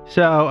me?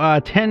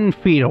 So 10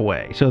 feet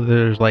away. So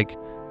there's like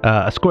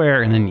a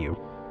square and then you.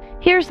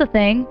 Here's the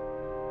thing.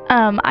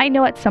 I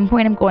know at some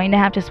point I'm going to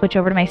have to switch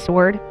over to my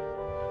sword,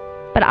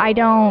 but I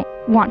don't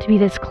want to be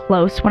this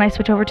close when I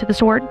switch over to the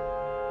sword.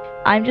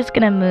 I'm just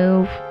going to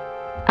move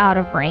out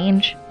of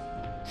range.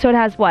 So it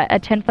has what, a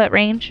 10 foot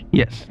range?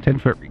 Yes, 10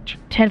 foot reach.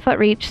 10 foot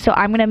reach. So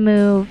I'm going to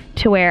move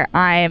to where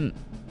I'm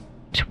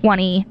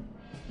 20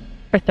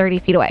 or 30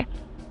 feet away.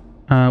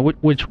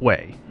 Which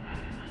way?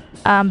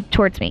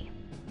 Towards me.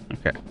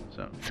 Okay,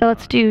 so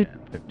let's do 10,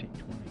 15,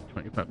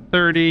 20, 25,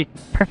 30.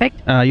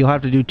 perfect. You'll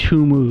have to do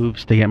 2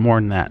 moves to get more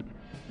than that.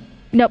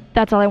 Nope,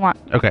 that's all I want.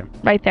 Okay.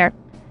 Right there.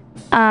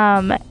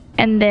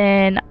 And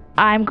then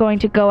I'm going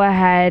to go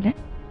ahead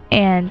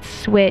and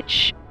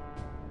switch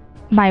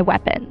my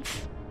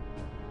weapons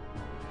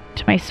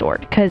to my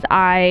sword because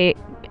I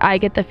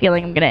get the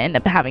feeling I'm going to end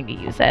up having to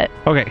use it.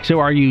 Okay, so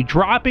are you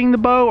dropping the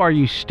bow or are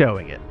you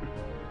stowing it?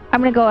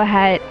 I'm going to go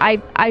ahead.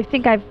 I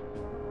think I've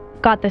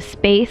got the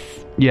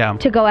space Yeah.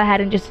 to go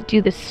ahead and just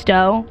do the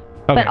stow.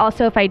 Okay. But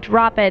also if I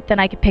drop it, then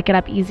I can pick it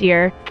up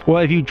easier.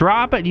 Well, if you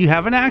drop it, you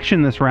have an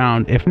action this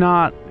round. If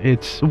not,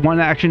 it's one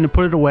action to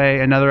put it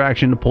away, another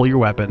action to pull your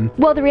weapon.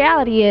 Well, the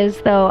reality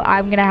is, though,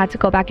 I'm going to have to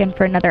go back in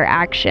for another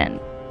action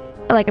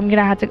like I'm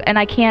gonna have to, and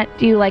I can't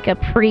do like a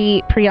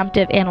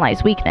preemptive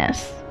analyze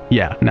weakness.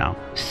 Yeah, no.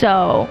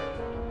 So,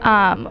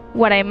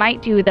 what I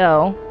might do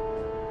though,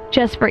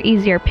 just for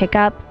easier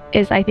pickup,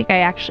 is I think I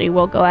actually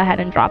will go ahead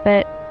and drop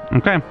it.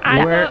 Okay.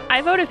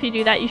 I vote if you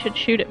do that, you should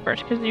shoot it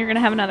first because you're gonna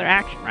have another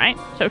action, right?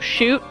 So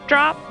shoot,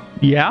 drop.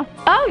 Yeah,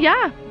 Oh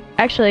yeah,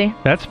 actually,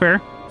 that's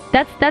fair.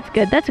 that's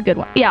good. That's a good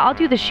one. Yeah, I'll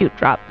do the shoot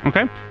drop.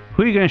 Okay.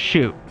 Who are you going to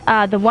shoot?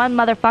 The one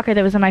motherfucker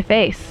that was in my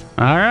face.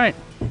 All right.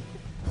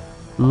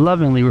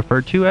 Lovingly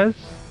referred to as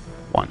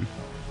 1.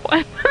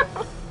 What?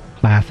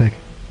 Classic.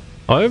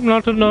 I am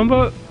not a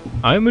number.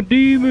 I am a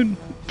demon.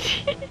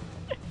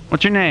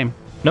 What's your name?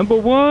 Number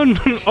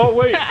 1. Oh,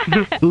 wait.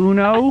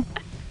 Uno?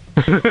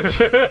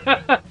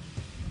 And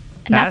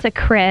that's a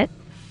crit.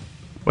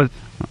 What's,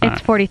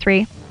 It's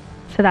 43.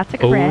 So that's a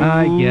crit.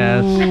 I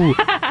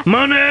guess.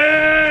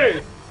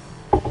 Money!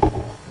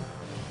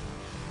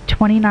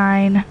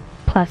 29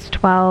 plus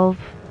 12.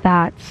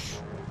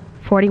 That's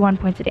 41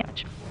 points of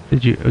damage.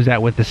 Was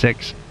that with the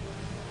 6?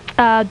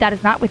 That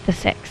is not with the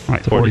 6. All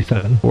right,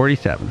 47.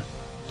 47.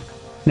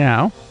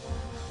 Now,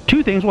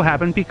 2 things will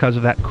happen because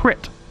of that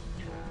crit.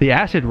 The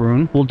acid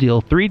rune will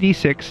deal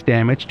 3d6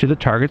 damage to the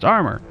target's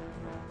armor.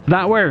 It's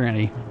not wearing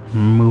any.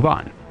 Move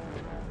on.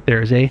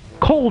 There is a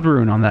cold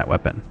rune on that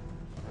weapon.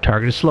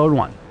 Target is slowed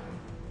 1.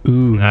 Ooh,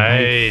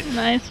 Nice.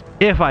 Nice.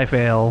 If I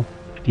fail,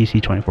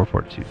 DC 24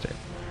 fortitude save,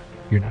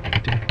 You're not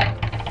going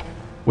to.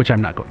 which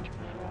I'm not going to.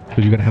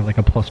 Because you're going to have like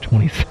a plus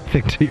 20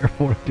 something to your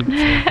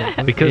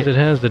fortitude. Because it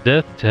has the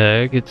death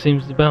tag, it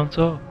seems to bounce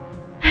off.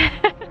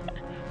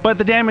 But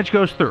the damage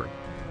goes through.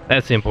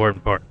 That's the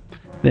important part.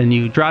 Then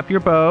you drop your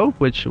bow,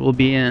 which will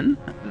be in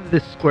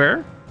this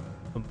square.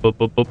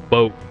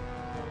 Bow.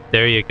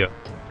 There you go.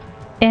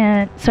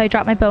 And so I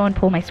drop my bow and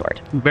pull my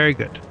sword. Very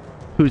good.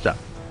 Who's up?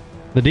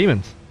 The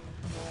demons.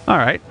 All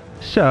right.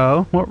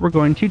 So what we're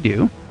going to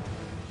do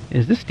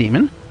is this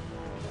demon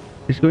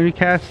is going to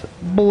cast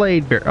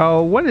Blade Bear.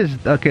 Oh, what is...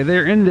 Okay,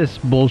 they're in this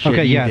bullshit.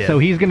 Okay, you yeah, did. so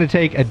he's going to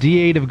take a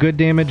d8 of good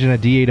damage and a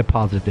d8 of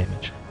positive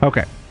damage.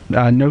 Okay.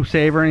 No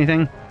save or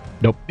anything?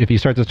 Nope. If he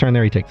starts his turn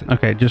there, he takes it.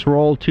 Okay, just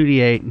roll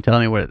 2d8 and tell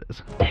me what it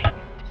is.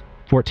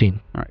 14.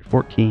 All right,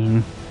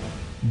 14.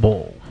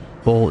 Bull.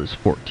 Bull is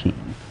 14.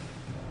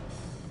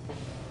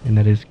 And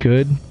that is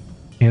good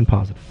and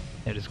positive.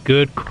 That is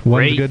good, One's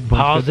great, good, one's good,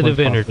 positive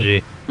one's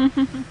energy.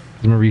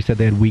 Remember you said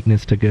they had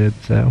weakness to good,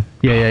 so...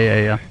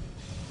 Yeah.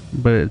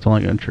 But it's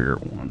only going to trigger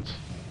it once.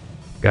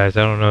 Guys,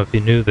 I don't know if you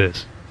knew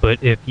this,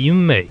 but if you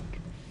make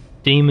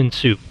demon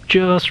soup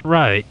just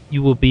right,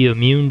 you will be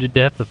immune to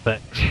death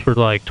effects for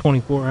like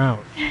 24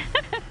 hours.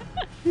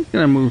 He's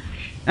going to move...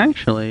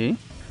 Actually...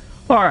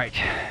 All right.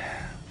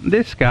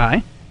 This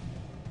guy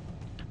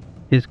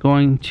is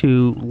going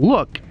to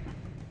look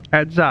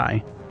at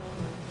Zai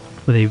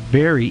with a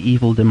very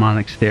evil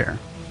demonic stare.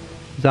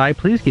 Zai,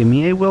 please give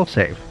me a will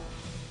save.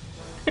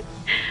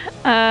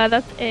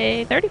 That's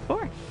a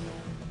 34.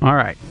 All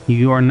right.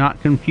 You are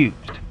not confused,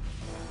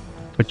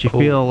 but you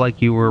feel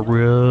like you were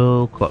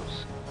real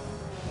close.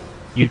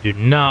 You do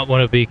not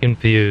want to be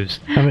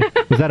confused. I mean,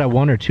 was that a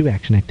 1 or 2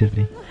 action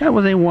activity? That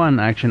was a 1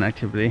 action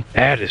activity.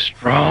 That is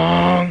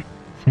strong.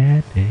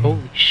 Sad day.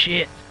 Holy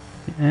shit.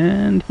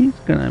 And he's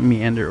going to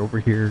meander over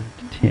here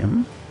to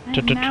Tim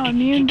I'm now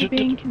immune to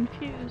being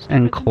confused.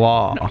 and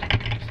claw.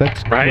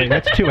 That's Right. Wait,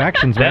 that's 2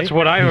 actions, right? That's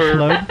what I You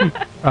heard.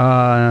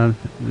 slowed?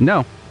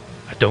 No.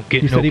 I don't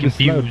get You no said he was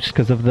slowed confused.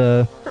 because of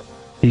the...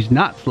 He's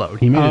not slowed.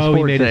 He made his Oh, he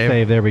fort made a save.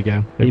 save. There we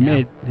go. There He we go.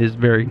 made his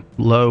very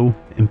low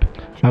imp.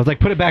 I was like,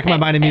 put it back in my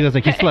mind immediately. I was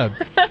like, he's slowed.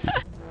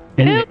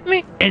 Help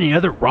me. Any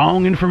other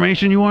wrong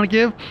information you want to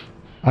give?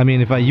 I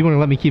mean, if you want to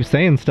let me keep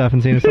saying stuff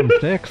and seeing if something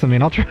sticks, I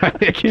mean, I'll try.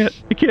 I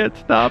can't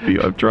stop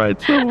you. I've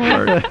tried so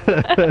hard.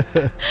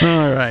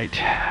 All right.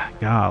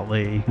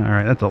 Golly. All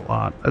right, that's a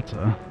lot. That's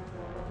a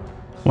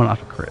 1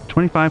 off a crit.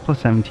 25 plus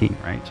 17,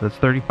 right? So that's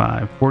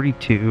 35,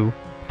 42.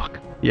 Fuck.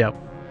 Yep.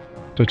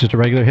 So it's just a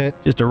regular hit?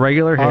 Just a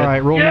regular hit. All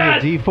right, roll me a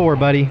d4,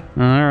 buddy.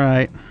 All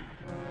right.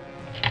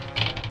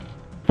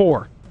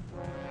 4.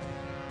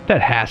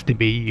 That has to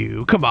be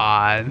you. Come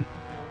on.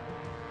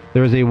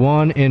 There is a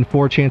 1 in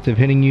 4 chance of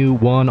hitting you,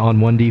 1 on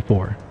 1d4.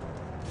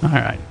 All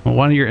right. Well,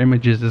 one of your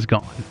images is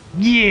gone.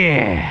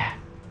 Yeah.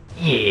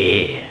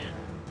 You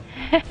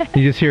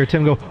just hear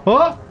Tim go,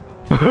 oh!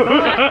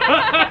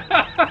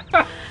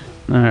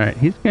 All right.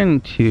 He's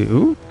going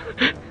to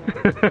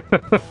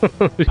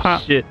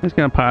pop. Shit. He's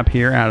going to pop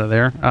here out of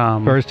there.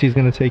 First, he's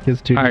going to take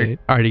his 2d8.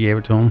 I already gave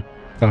it to him.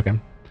 Okay.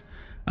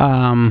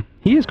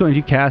 He is going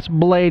to cast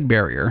Blade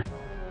Barrier.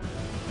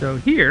 So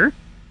here.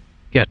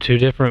 Got 2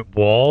 different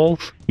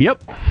walls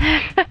Yep.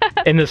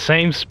 in the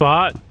same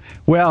spot.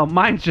 Well,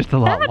 mine's just a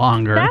lot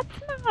longer. That's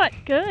not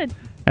good.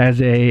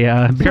 As a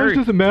Size barrier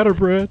doesn't matter,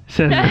 Brad.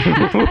 says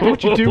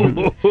What you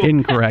doing?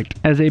 incorrect.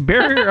 As a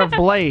barrier of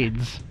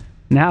blades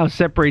now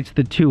separates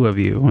the two of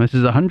you. This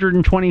is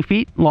 120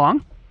 feet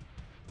long.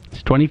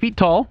 It's 20 feet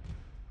tall.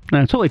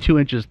 And it's only 2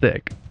 inches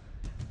thick.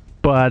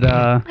 But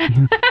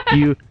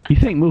you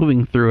think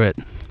moving through it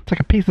It's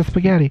like a piece of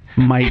spaghetti.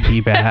 might be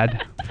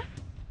bad.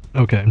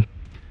 Okay.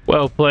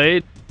 Well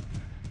played.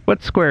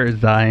 What square is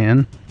Zai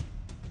in?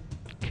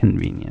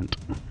 Convenient.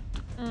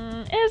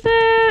 Is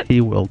it?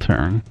 He will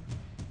turn.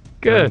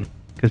 Good.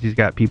 Because he's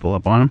got people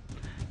up on him.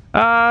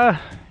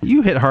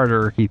 You hit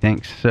harder, he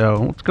thinks,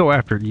 so let's go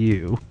after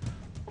you.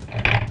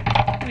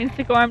 I mean,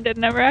 Sigorm did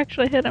never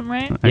actually hit him,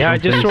 right? Yeah, I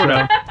don't just think sort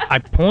so. of I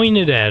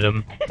pointed at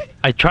him.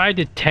 I tried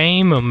to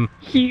tame him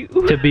You.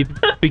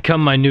 to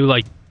become my new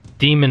like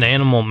demon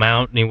animal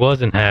mount, and he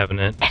wasn't having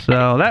it.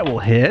 So that will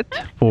hit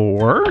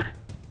for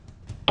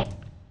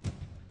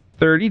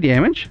 30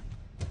 damage.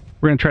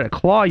 We're going to try to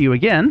claw you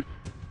again.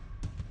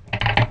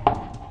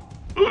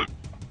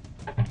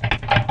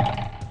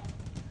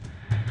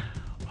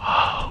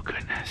 Oh,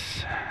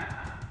 goodness.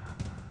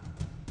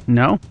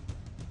 No.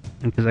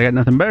 Because I got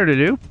nothing better to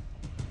do.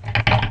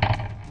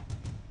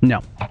 No.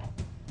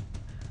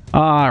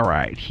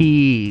 Alright.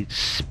 He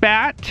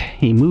spat.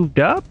 He moved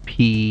up.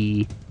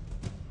 He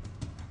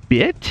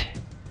bit.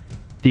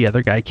 The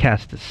other guy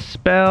cast a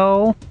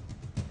spell.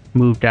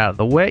 Moved out of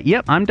the way.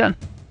 Yep, I'm done.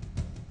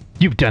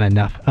 You've done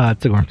enough.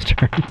 It's Sigorm's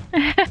turn.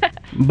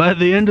 By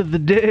the end of the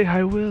day,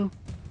 I will.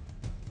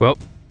 Well,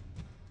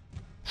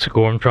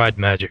 Sigorm tried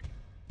magic.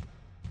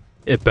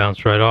 It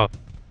bounced right off.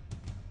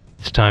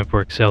 It's time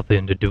for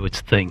Excelthian to do its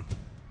thing.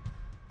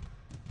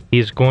 He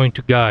is going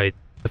to guide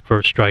the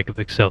first strike of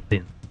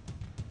Excelthian.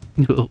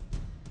 And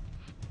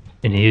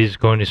he is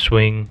going to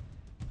swing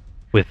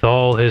with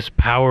all his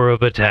power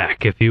of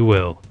attack, if you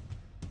will.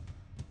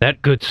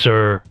 That, good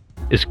sir,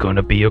 is going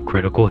to be a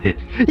critical hit.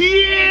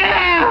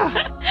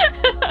 Yeah!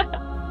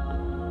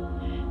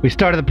 We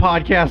started the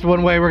podcast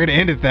one way, we're going to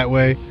end it that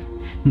way.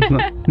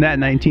 Nat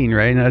 19,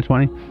 right? Not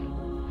 20?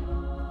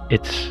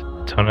 It's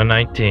on a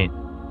 19.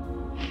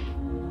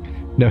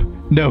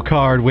 No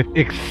card with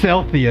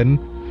Excelthian.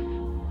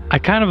 I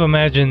kind of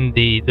imagine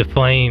the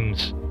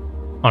flames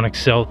on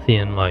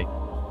Excelthian like,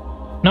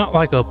 not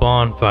like a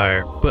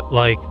bonfire, but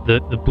like the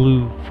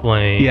blue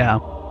flame. Yeah.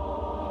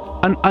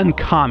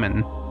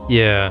 Uncommon.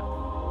 Yeah.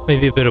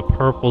 Maybe a bit of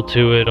purple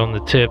to it on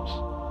the tips.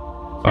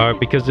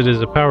 Because it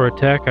is a power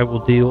attack, I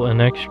will deal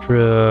an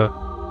extra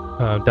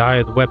die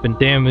of the weapon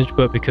damage,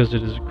 but because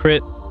it is a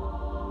crit,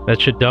 that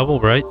should double,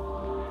 right?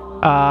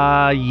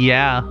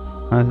 Yeah.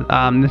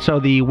 So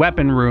the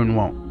weapon rune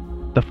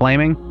won't. The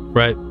flaming?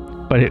 Right.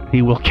 But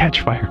he will catch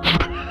fire.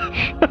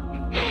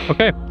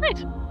 Okay.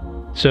 Nice.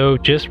 So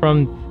just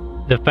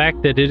from the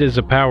fact that it is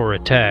a power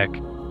attack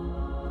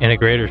and a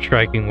greater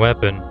striking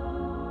weapon,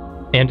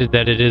 and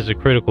that it is a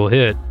critical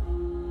hit,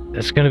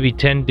 that's going to be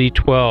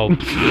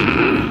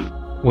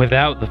 10d12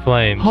 without the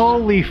flames.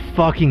 Holy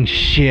fucking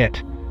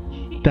shit.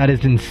 That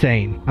is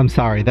insane. I'm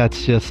sorry,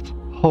 that's just...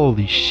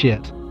 Holy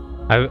shit.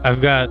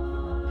 I've got...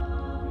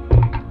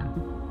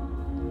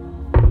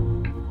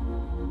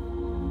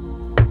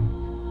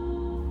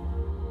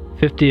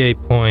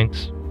 $58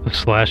 points of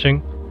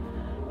slashing.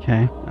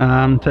 Okay.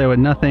 Tell you what,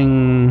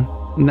 nothing...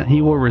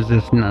 He will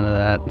resist none of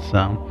that,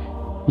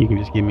 so you can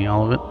just give me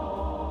all of it.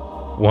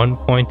 1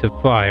 point of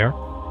fire,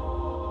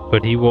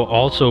 but he will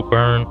also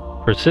burn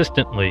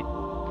persistently.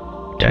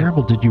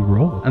 Terrible did you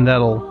roll? And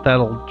that'll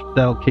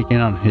kick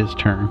in on his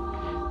turn.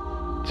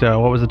 So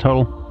what was the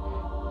total?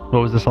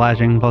 What was the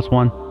slashing plus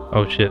 1?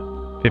 Oh shit.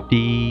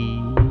 50...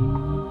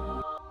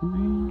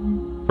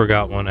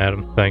 Forgot one,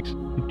 Adam. Thanks.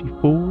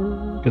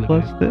 54 Good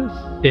plus advice.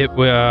 this?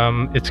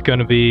 It's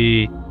gonna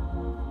be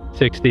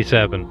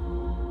 67.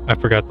 I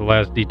forgot the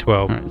last d12.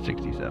 Alright,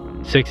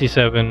 67.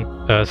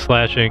 67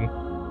 slashing,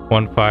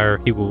 1 fire.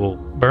 He will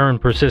burn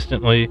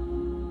persistently.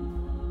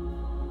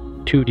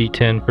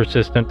 2d10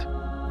 persistent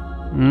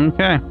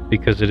Okay.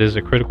 because it is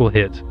a critical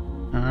hit.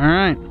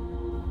 Alright.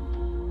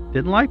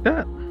 Didn't like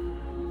that.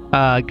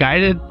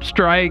 Guided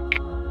strike.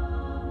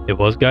 It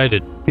was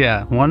guided.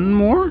 Yeah, one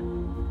more?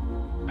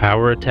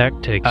 Power attack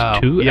takes Oh,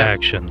 2 yeah.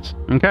 actions.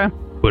 Okay.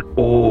 But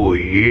oh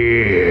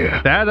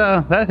yeah. That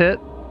hit.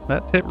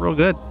 That hit real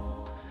good.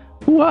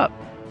 Who up?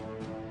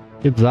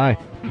 It's Zai.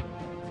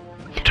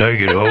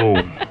 Take it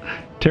home.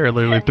 Tara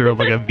literally threw up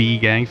like a V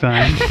gang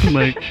sign.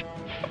 Like,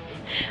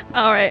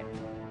 All right.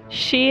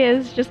 She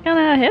is just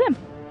gonna hit him.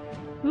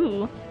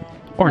 Ooh.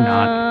 or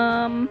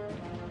not.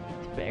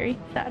 It's a very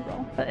sad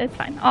roll, but it's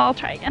fine. I'll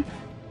try again.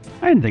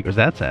 I didn't think it was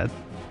that sad.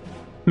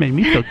 Made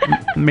me feel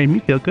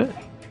good.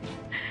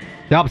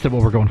 The opposite of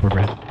what we're going for,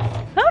 Brad.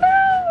 Oh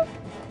no!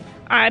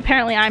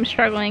 Apparently, I'm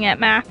struggling at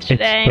math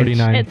today.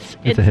 39. It's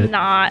It's a hit.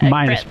 not a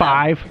Minus crit, though.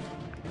 5.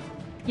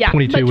 Yeah,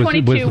 22 but was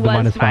 22 the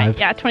minus mine. 5.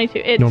 Yeah, 22.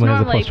 It's Normally has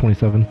a normally plus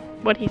 27.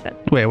 what he said.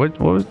 Wait, what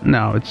was?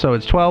 No, it's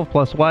 12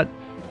 plus what?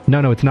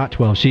 No, it's not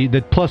 12.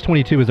 The plus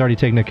 22 is already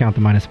taking into account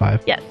the minus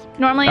 5. Yes.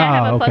 Normally, I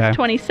have a okay. plus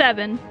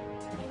 27.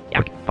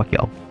 Yeah. Fuck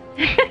y'all.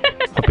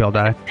 Hope y'all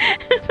die.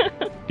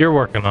 You're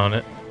working on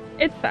it.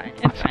 It's fine.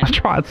 It's I fine.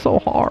 tried so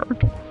hard.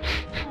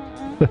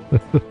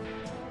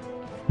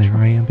 There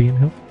I am being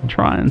helped. I'm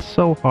trying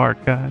so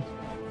hard, guys.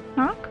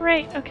 Not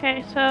great.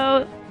 Okay,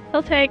 so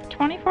he'll take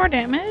 24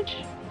 damage.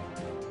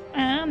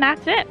 And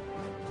that's it.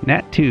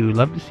 Nat 2,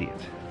 love to see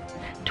it.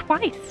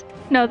 Twice.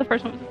 No, the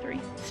first one was a 3.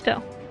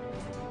 Still.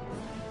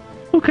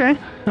 Okay.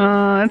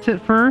 That's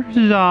it for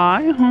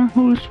Zai.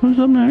 Who's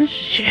up next?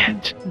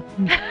 Shit.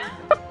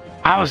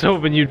 I was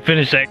hoping you'd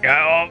finish that guy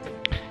off.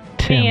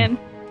 Tim. Man.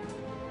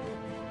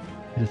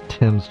 It is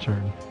Tim's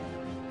turn.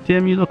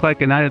 Tim, you look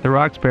like a knight at the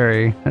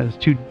Roxbury. Has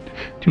two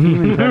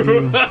demons have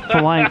you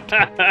flanked.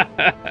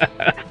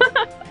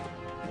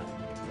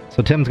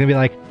 So Tim's gonna be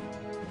like,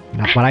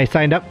 not what I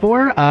signed up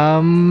for.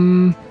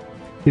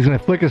 He's gonna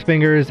flick his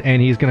fingers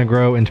and he's gonna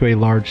grow into a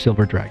large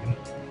silver dragon.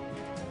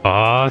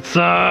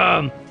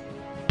 Awesome.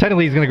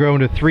 Technically, he's gonna grow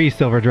into 3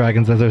 silver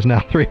dragons, as there's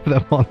now 3 of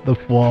them on the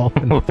wall.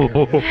 in this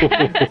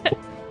area.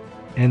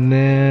 And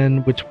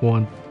then which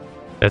one?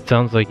 That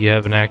sounds like you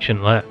have an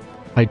action left.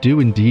 I do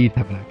indeed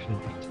have an action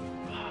left.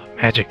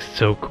 Magic's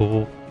so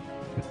cool.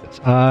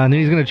 And then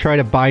he's gonna try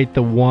to bite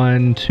the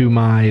one to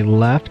my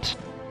left.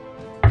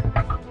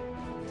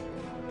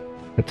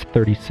 That's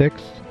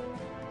 36.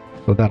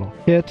 So that'll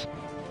hit.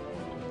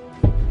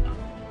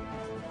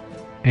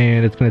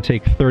 And it's gonna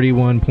take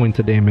 31 points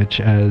of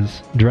damage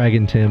as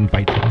Dragon Tim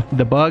bites him.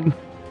 The bug?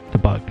 The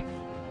bug.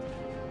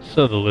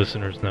 So the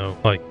listeners know,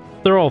 like,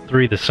 they're all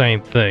 3 the same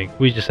thing.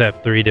 We just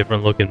have 3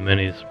 different looking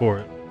minis for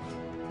it.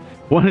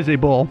 One is a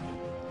bull.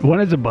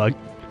 One is a bug.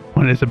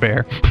 One is a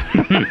bear.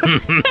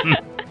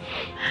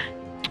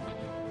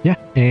 Yeah,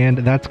 and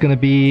that's gonna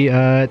be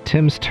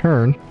Tim's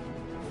turn.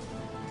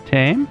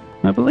 Tame,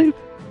 I believe.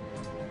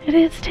 It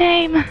is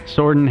tame.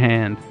 Sword in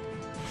hand.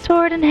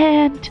 Sword in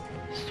hand.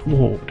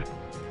 Sword.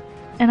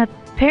 And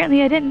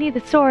apparently I didn't need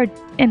the sword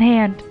in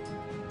hand.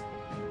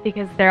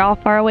 Because they're all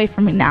far away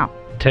from me now.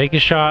 Take a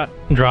shot,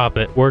 drop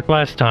it. Worked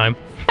last time.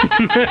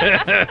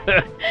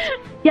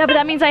 Yeah, but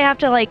that means I have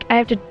to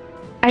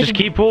Just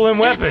keep pulling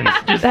weapons.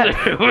 Just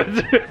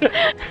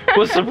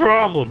what's the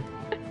problem?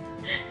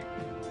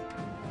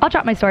 I'll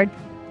drop my sword.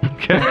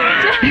 Okay.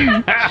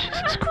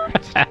 Jesus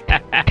Christ.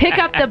 Pick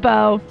up the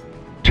bow.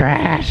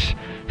 Trash.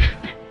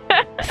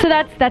 So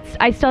that's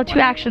I still have 2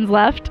 actions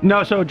left.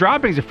 No, so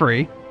dropping's a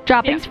free.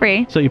 Dropping's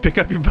free. So you pick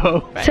up your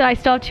bow. So I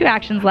still have 2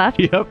 actions left.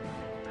 Yep.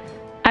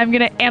 I'm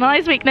gonna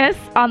analyze weakness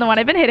on the one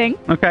I've been hitting.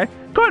 Okay.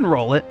 Go ahead and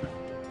roll it.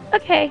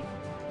 Okay.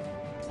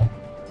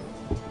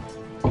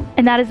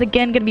 And that is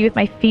again gonna be with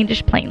my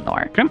fiendish plane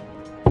lore. Okay.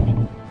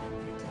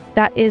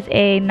 That is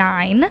a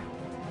 9.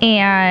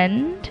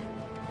 And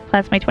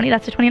plus my 20,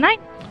 that's a 29.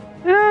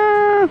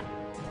 Tiny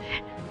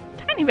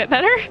bit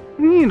better.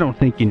 You don't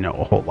think you know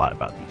a whole lot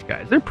about these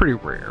guys. They're pretty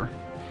rare.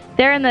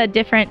 They're in the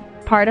different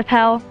part of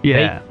hell.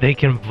 Yeah. They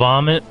can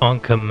vomit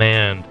on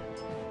command.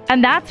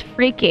 And that's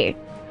freaky.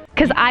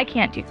 Because I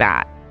can't do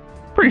that.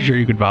 Pretty sure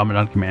you could vomit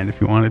on command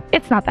if you wanted.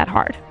 It's not that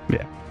hard.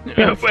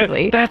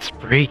 Realistically. That's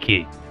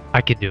freaky.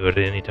 I could do it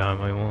anytime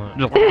I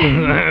want.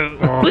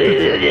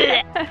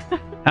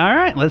 All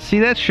right, let's see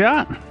that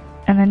shot.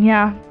 And then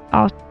yeah,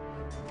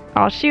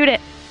 I'll shoot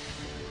it.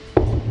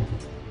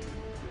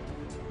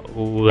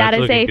 Oh, That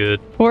that's is looking a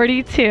good.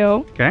 42.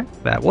 Okay,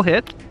 that will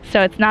hit.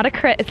 So it's not a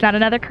crit. It's not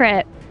another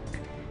crit.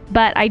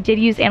 But I did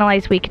use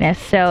analyze weakness.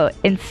 So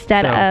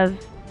instead So- of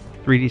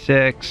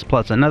 3d6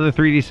 plus another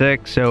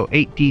 3d6, so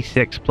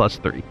 8d6 plus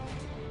 3.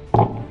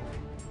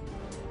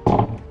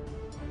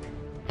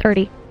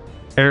 30.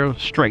 Arrow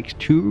strikes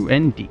 2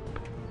 and deep.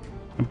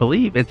 I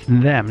believe it's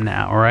them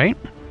now, right?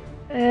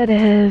 It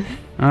is.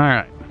 All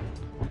right.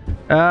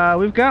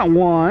 We've got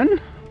one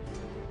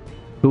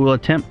who will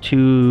attempt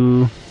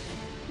to...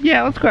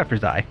 Yeah, let's go after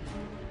Zai.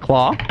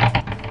 Claw.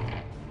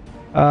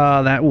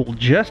 That will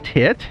just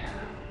hit.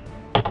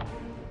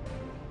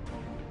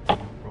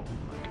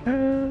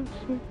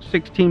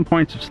 16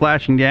 points of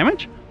slashing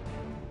damage.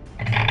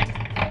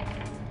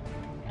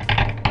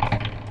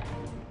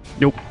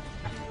 Nope.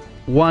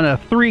 1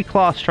 of 3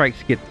 claw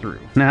strikes get through.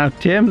 Now,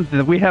 Tim,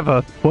 we have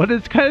a... What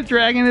kind of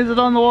dragon is it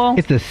on the wall?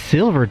 It's a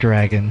silver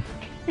dragon.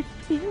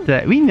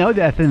 We know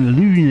that's an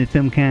illusion of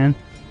some kind.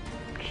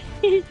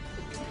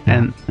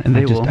 And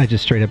they will... I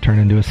just straight up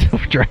turned into a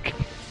silver dragon.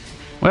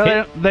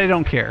 Well, they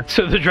don't care.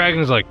 So the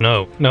dragon's like,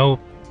 no,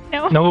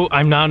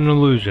 I'm not an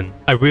illusion.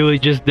 I really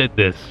just did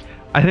this.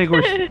 I think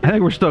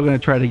we're still going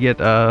to try to get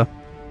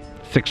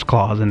 6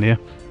 claws into you.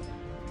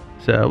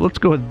 So let's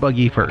go with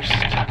Buggy first.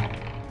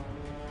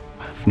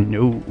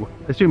 No.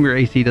 Assume your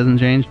AC doesn't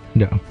change.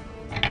 No.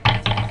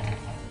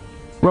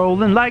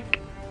 Rolling like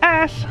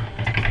ass.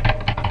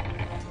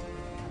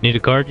 Need a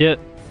card yet?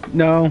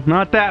 No,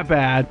 not that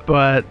bad,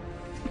 but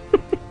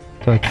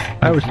So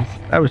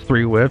I was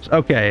 3 whips.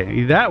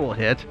 Okay, that will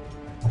hit.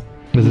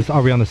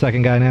 are we on the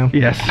second guy now?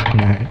 Yes.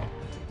 Alright.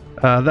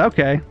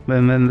 Okay.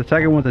 Then the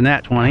second one's a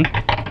nat 20.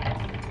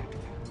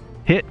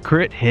 Hit,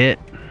 crit, hit.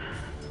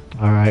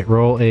 Alright,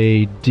 roll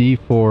a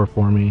d4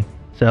 for me.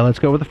 So let's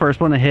go with the first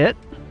one to hit.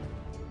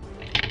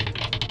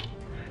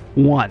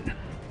 1.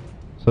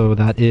 So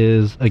that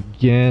is,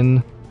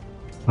 again,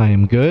 I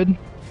am good.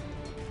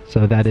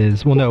 So that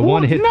is, well, no,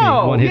 one hits me.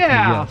 no, One hits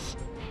yeah. me, yes.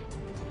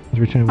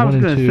 Return I 1 was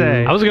and gonna 2.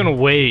 say. I was gonna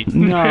wait.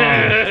 No.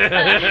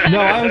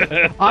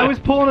 No, I was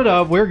pulling it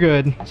up. We're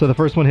good. So the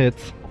first one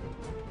hits.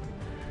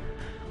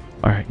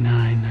 All right,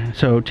 9.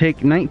 So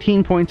take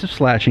 19 points of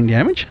slashing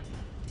damage.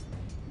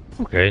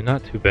 Okay,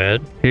 not too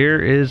bad. Here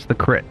is the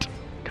crit.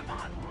 Come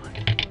on, 1.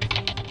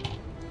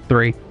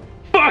 3.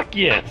 Fuck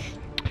yes!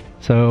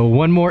 So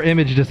one more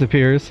image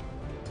disappears.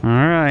 All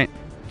right.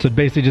 So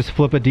basically just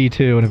flip a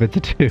D2, and if it's a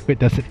 2, it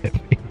doesn't hit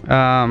me.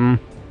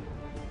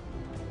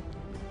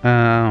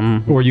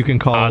 Or you can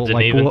call Odds and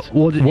like evens.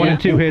 one and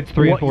two hits,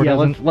 3 and 4 yeah,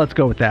 doesn't. let's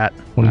go with that.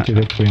 1 and 2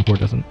 hits, 3 and 4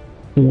 doesn't.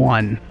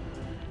 1.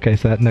 Okay,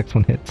 so that next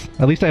one hits.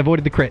 At least I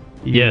avoided the crit.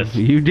 Yes.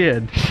 You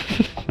did.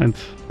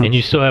 That's And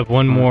you still have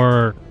one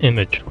more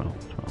image, 12,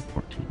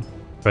 14.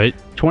 right?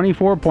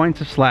 24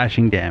 points of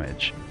slashing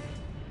damage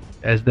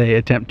as they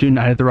attempt to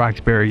Night at the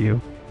Roxbury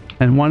you.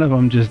 And one of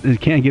them just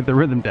can't get the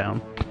rhythm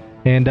down.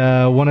 And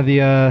one of the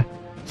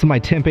some of my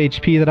temp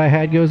HP that I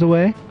had goes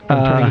away.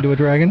 I'm turning into a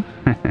dragon.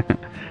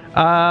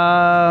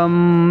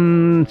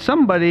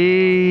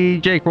 Somebody,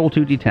 Jake, roll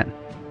 2d10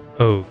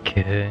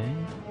 Okay.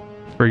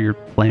 for your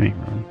flaming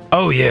rune.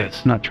 Oh,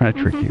 yes. I'm not trying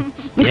to trick you.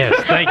 Yes,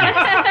 thank you.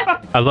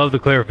 I love the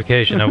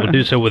clarification. I will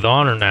do so with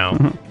honor now.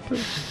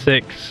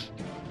 6.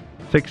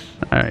 6.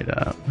 All right.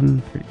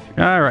 1, 3,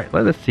 4. All right.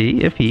 Let us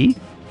see if he.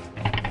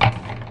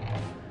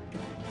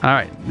 All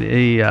right.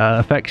 The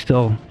effect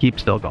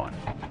keeps going.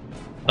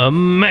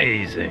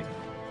 Amazing.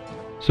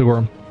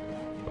 Sugorm.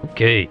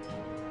 Okay.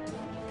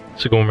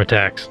 Sigorm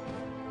attacks.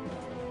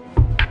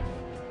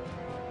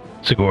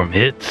 Sigorm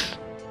hits.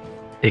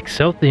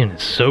 Excelsior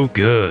is so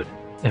good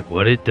at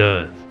what it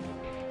does.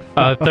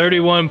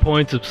 31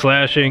 points of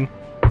slashing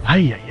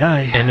Ay, ay,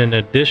 ay. and an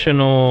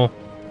additional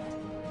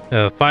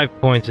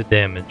 5 points of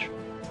damage.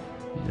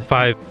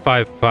 5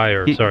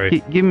 fire,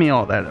 sorry. Give me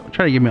all that.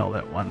 Try to give me all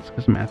that at once,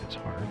 because math is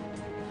hard.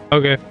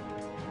 Okay.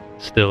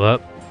 Still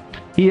up.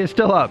 He is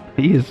still up.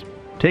 He is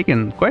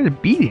taking quite a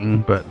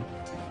beating, but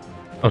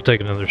I'll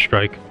take another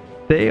strike.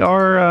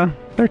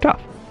 they're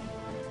tough.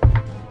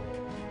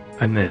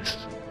 I missed.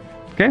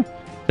 Okay.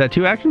 Is that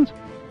 2 actions?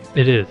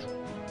 It is.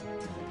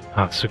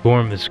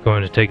 Sigorm is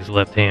going to take his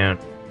left hand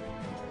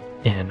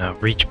and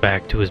reach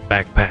back to his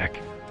backpack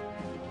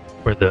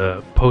where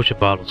the potion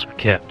bottles are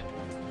kept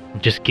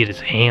and just get his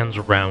hands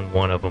around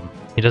one of them.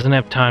 He doesn't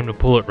have time to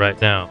pull it right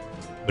now,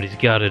 but he's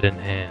got it in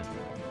hand.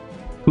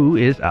 Who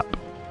is up?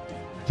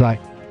 Zai.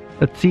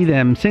 Let's see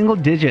them single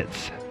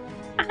digits.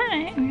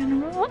 I am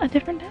gonna roll a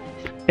different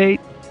dice.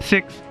 8,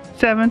 6,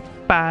 7,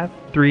 5,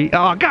 3.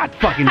 Oh, God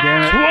fucking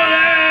damn it.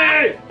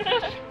 20!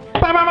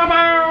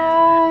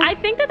 I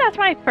think that's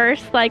my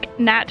first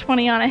nat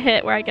 20 on a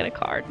hit where I get a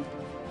card.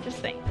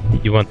 Just saying.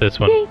 You want this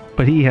one?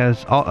 But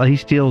he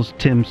steals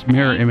Tim's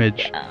mirror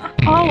image Yeah.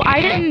 Oh,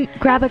 I didn't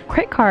grab a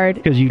crit card.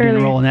 because you didn't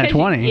earlier. roll a nat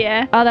 20.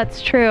 Yeah. Oh,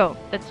 that's true.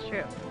 That's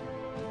true.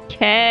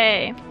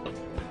 Okay.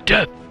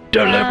 Death!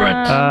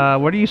 Deliverance!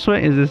 What are you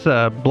swing? Is this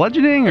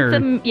bludgeoning or?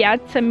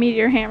 It's a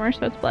meteor hammer,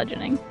 so it's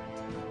bludgeoning.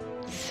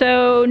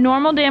 So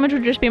normal damage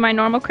would just be my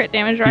normal crit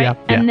damage, right? Yeah,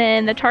 And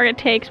then the target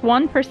takes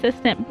 1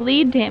 persistent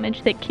bleed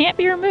damage that can't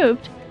be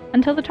removed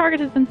until the target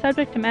has been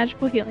subject to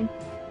magical healing.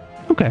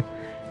 Okay.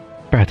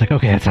 Brad's like,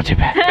 okay, that's not too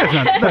bad.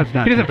 That's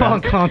not He doesn't too fall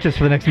bad. unconscious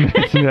for the next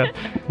minute. Yeah.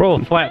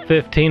 Roll a flat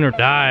 15 or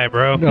die,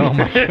 bro. Oh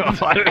my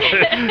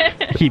god.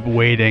 Keep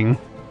waiting.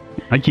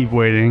 I keep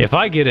waiting. If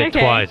I get it Okay.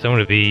 twice, I'm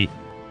going to be...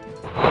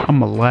 I'm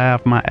gonna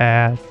laugh my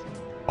ass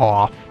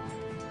off.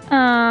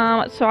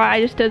 So I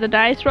just did the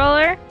dice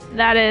roller.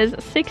 That is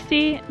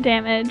 60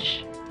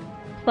 damage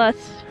plus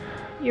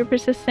your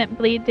persistent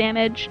bleed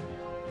damage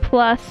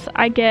plus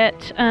I get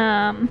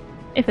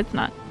if it's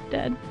not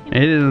dead.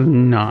 It is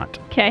not.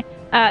 Okay.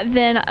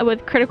 Then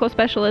with critical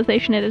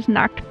specialization, it is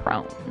knocked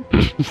prone.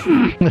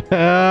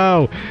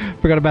 Oh,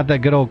 forgot about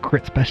that good old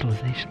crit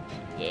specializations.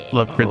 Yeah.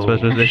 Love crit Oh,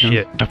 specialization.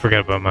 shit. I forgot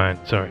about mine.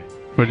 Sorry.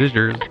 What is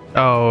yours?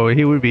 Oh,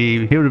 he would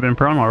have been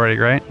prone already,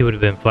 right? He would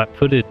have been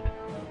flat-footed.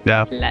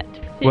 Yeah. Flat.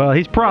 Well,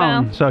 he's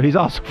prone, Well. so he's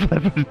also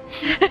flipped.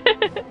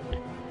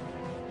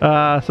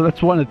 So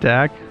that's 1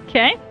 attack.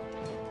 Okay.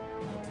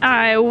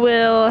 I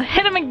will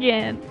hit him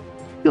again.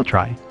 He'll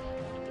try.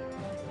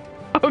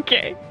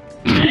 Okay.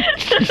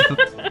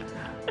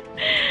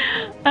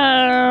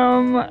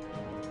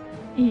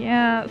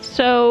 Yeah.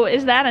 So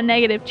is that a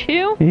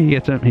 -2? He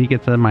gets a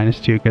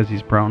 -2 because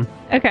he's prone.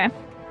 Okay.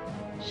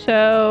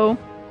 So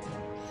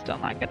still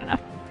not good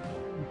enough.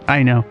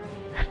 I know.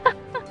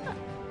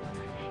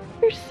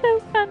 You're so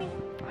funny.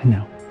 I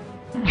know.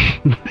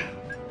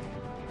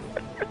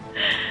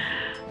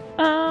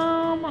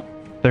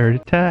 Third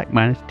attack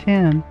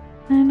 -10.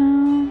 I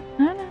know.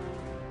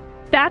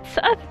 That's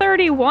a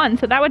 31,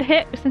 so that would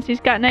hit since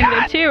he's got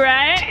 -2,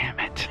 right? Damn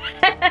it.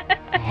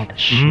 Oh,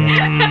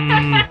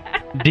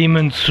 shit.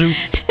 Demon soup.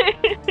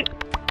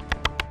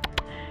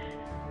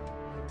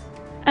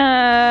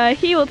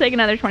 He will take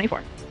another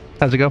 24.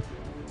 How's it go?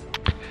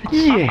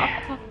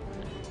 Yeah.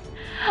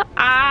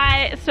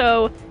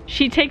 So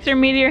she takes her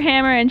meteor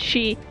hammer and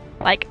she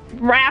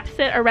wraps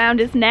it around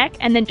his neck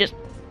and then just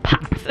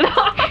pops it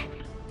off.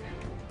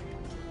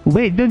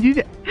 Wait, don't do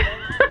that.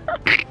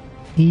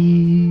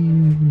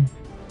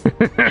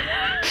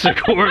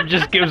 Sigorm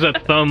just gives a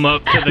thumb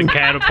up to the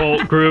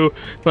catapult crew.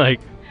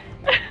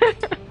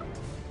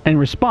 In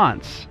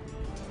response,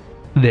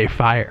 they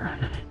fire.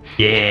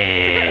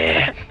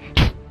 Yeah.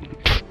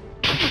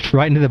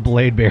 Right into the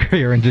blade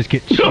barrier and just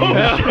get chewed. Fuck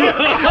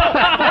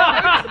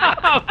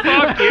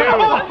you.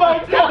 Oh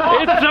my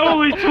god! It's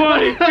only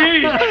 20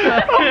 feet.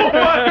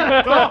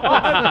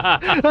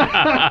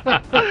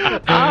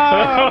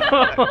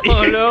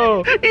 Oh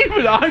no.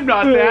 Even I'm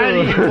not that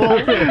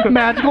evil.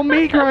 Magical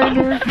meat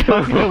grinder.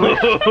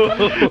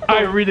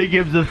 Irina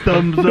gives a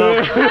thumbs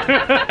up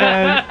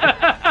and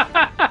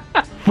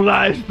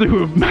flies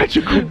through a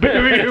magical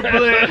barrier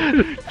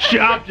blade,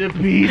 chopped to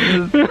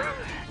pieces.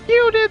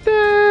 You did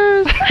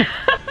this!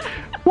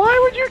 Why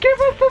would you give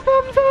us the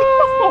thumbs up?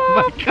 Oh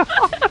my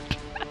god.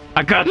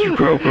 I got you,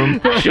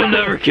 Crocrum. She'll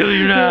never kill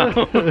you now.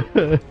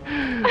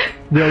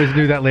 They always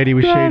knew that lady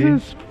was That shady.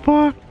 is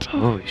fucked.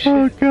 Holy shit.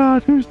 Oh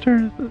god, whose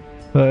turn is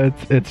it?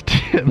 It's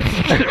Tim's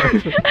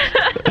turn.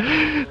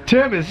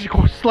 Tim is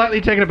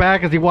slightly taken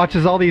aback as he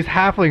watches all these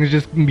halflings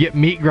just get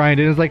meat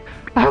grinded. He's like,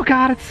 oh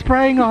god, it's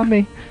spraying on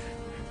me.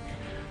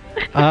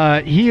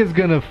 He is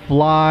gonna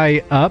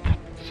fly up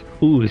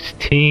Whose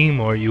team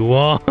are you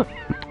on?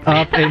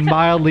 and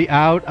mildly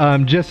out,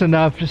 just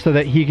enough so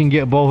that he can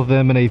get both of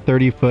them in a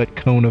 30-foot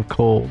cone of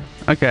cold.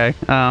 Okay.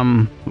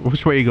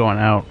 Which way are you going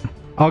out?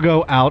 I'll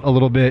go out a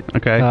little bit,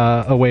 Okay.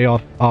 away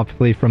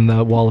awfully from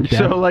the wall of death.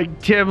 So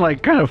like Tim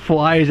like kind of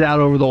flies out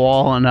over the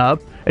wall and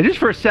up, and just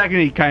for a second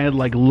he kind of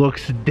like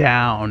looks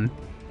down,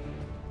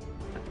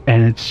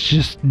 and it's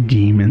just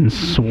demons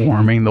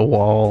swarming the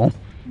wall,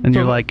 and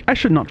you're like, I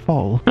should not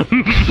fall.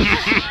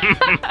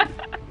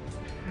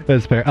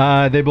 That's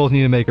fair. They both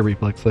need to make a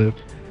reflex save.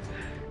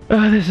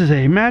 This is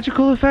a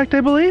magical effect,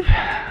 I believe.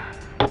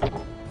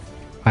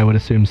 I would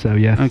assume so,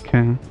 yes.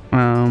 Okay.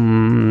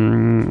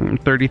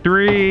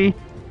 33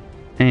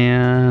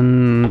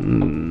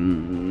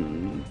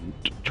 and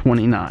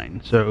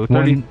 29. So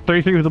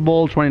 33 for the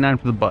bull, 29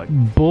 for the bug.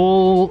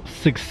 Bull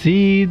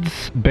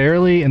succeeds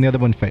barely, and the other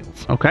one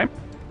fails. Okay.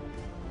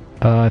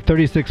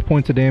 36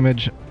 points of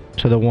damage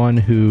to the one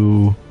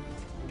who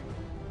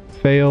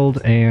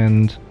failed,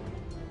 and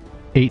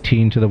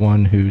 18 to the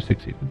one who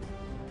succeeded.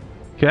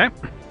 Okay.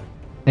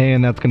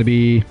 And that's going to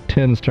be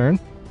Tim's turn.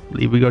 I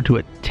believe we go to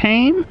a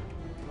tame.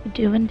 I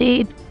do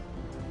indeed.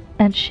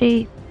 And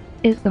she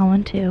is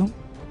going to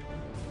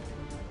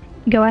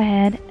go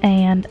ahead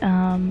and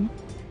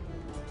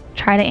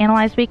try to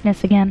analyze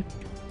weakness again.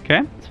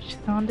 Okay. That's what she's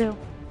going to do.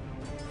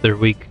 They're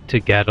weak to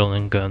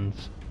Gatling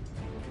guns.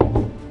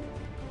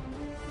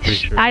 Pretty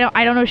sure.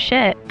 I don't know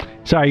shit.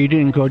 Sorry, you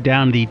didn't go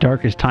down the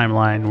darkest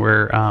timeline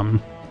where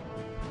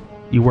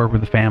you work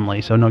with the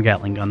family, so no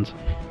Gatling guns.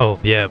 Oh,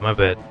 yeah, my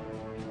bad.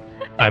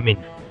 I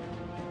mean,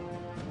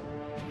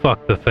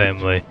 fuck the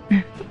family.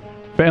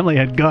 Family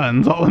had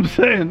guns, all I'm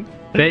saying.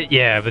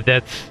 Yeah, but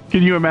that's...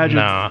 Can you imagine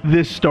Nah.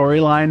 this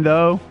storyline,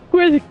 though,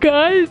 We're the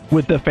guys.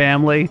 with the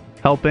family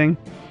helping?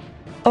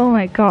 Oh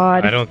my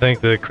god. I don't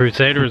think the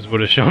Crusaders would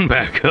have shown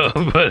back up,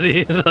 but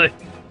he's like...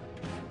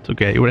 It's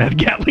okay, you would have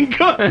Gatling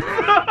guns.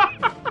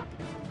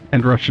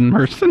 And Russian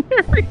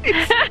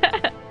mercenaries.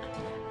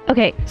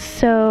 Okay,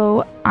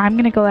 so I'm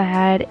going to go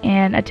ahead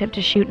and attempt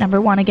to shoot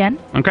number 1 again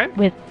Okay.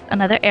 with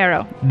another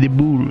arrow. The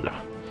bull.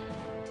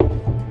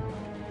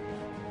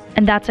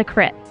 And that's a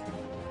crit.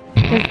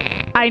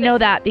 I know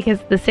that because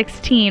the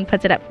 16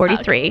 puts it at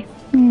 43.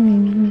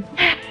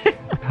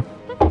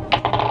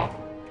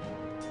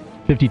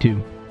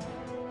 52.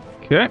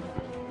 Okay.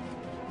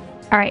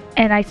 All right,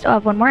 and I still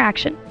have one more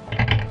action.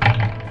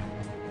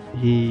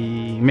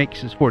 He makes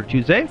his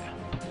fortitude save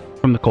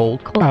from the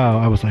cold. Oh,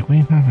 I was like,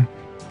 wait, no.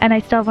 And I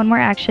still have one more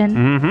action.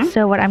 Mm-hmm.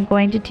 So what I'm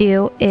going to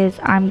do is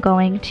I'm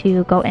going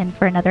to go in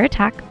for another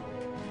attack.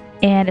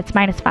 And it's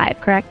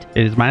 -5, correct?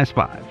 It is -5.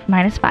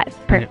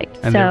 -5. Perfect.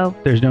 And So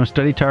there's no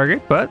steady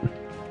target, but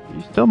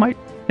you still might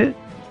hit.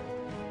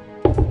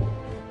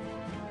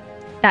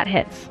 that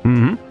hits.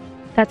 Mm-hmm.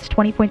 That's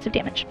 20 points of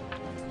damage.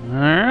 All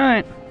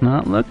right.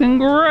 Not looking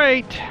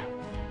great.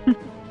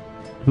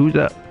 Who's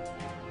up?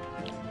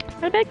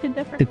 I beg to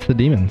differ. It's the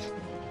demons.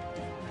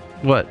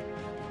 What?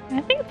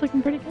 I think it's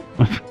looking pretty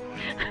good.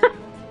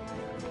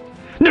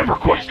 Never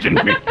question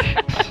me.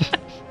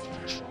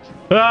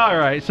 All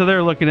right. So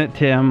they're looking at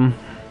Tim.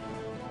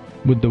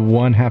 Would the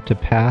one have to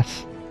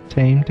pass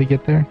tame to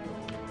get there?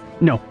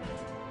 No,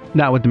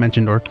 not with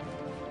Dimension Door.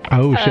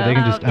 Oh shit, they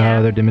can just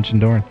yeah. they're dimension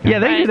door. Yeah,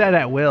 they do Right. that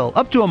at will,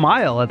 up to a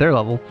mile at their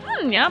level.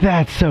 Yeah.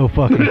 That's so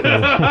fucking cool.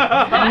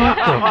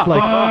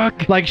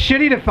 like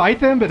shitty to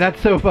fight them, but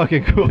that's so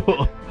fucking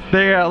cool.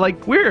 They're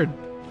like weird.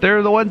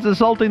 They're the ones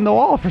assaulting the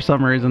wall for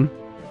some reason.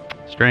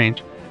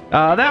 Strange.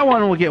 That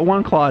one will get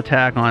 1 claw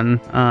attack on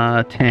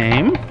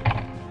Tame.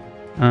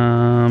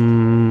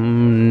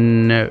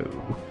 No.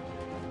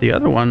 The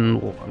other one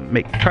will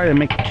try to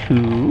make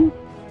 2.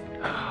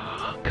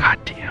 God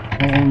damn.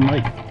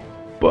 Only.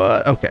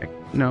 But okay.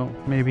 No,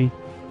 maybe.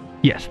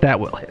 Yes, that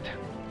will hit.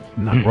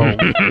 Not roll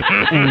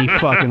any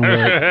fucking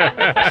way.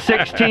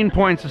 16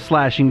 points of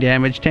slashing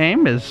damage.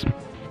 Tame is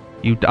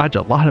you dodge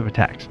a lot of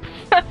attacks.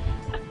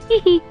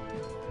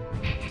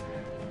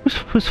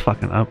 Who's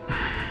fucking up?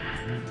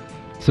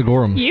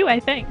 Sigorum. You, I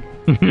think.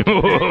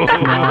 No,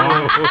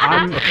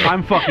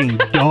 I'm fucking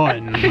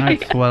done.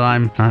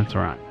 That's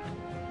right.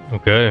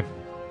 Okay.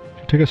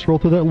 Take a stroll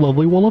through that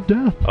lovely wall of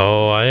death.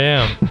 Oh, I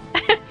am.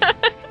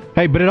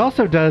 Hey, but it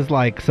also does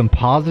like some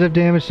positive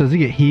damage. Does he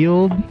get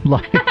healed?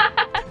 Like,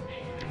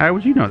 How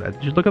would you know that?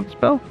 Did you look up the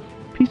spell?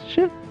 Piece of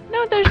shit.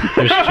 No, there's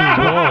There's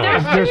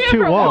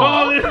 2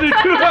 walls. There's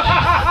two different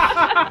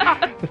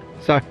walls. there's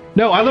sorry.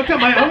 No, I looked at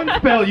my own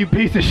spell. You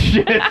piece of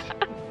shit.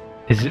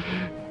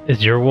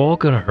 Is your wall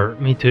gonna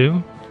hurt me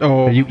too?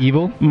 Oh, Are you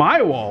evil?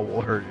 my wall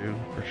will hurt you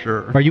for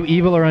sure. Are you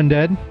evil or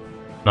undead?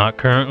 Not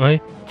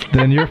currently,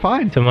 Then you're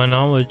fine. to my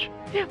knowledge.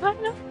 Yeah, I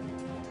know.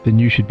 Then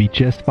you should be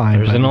just fine.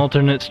 There's an buddy.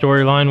 alternate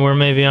storyline where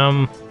maybe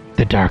I'm.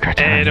 The darker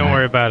time. Hey, don't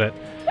worry about it.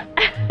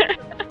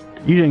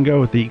 You didn't go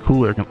with the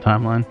cooler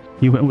timeline.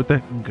 You went with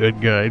the good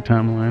guy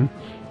timeline.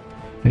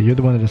 Hey, you're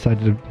the one that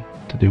decided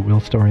to do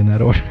Will's story in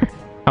that order.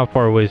 How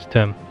far away is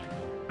Tim?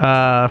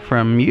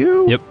 From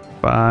you? Yep.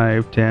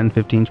 5, 10,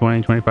 15,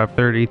 20, 25,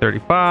 30,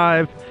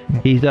 35.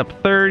 He's up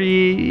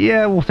 30.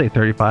 Yeah, we'll say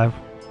 35.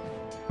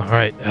 All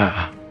right.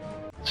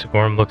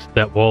 Sigorum looks at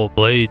that wall of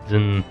blades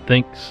and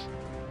thinks,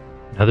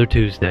 another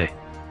Tuesday.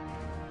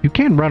 You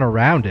can run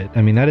around it.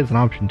 I mean, that is an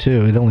option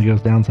too. It only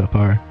goes down so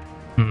far.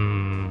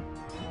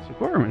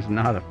 Sigorum is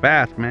not a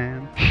fast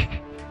man.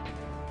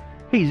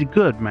 He's a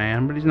good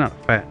man, but he's not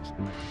a fast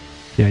man.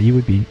 Yeah, you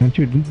would be. Aren't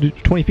you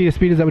 20 feet of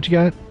speed? Is that what you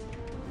got?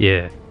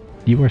 Yeah.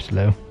 You are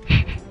slow.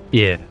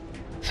 Yeah.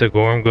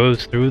 Sigorum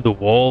goes through the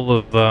wall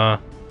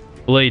of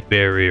blade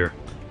barrier.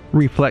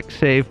 Reflex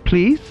save,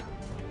 please.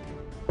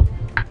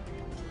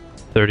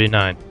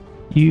 39.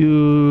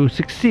 You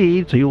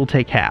succeed, so you will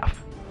take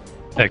half.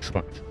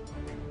 Excellent.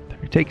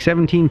 You take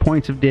 17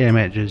 points of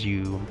damage as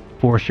you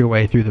force your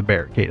way through the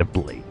barricade of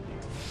blade.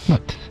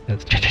 What?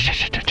 That's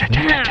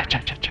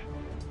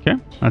Okay,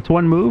 that's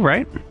one move,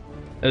 right?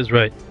 That's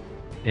right.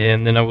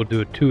 And then I will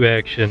do a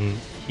 2-action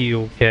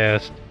heal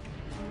cast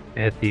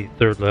at the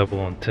 3rd level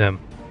on Tim.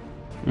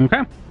 Okay.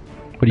 What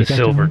do The you got,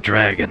 Silver Tim?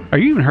 Dragon. Are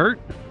you even hurt?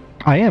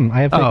 I am.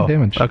 I have taken Oh,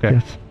 damage. okay.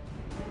 Yes.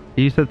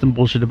 You said some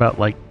bullshit about,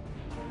 like,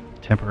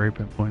 temporary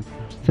hit points.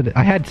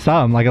 I had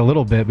some, like a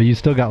little bit, but you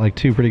still got like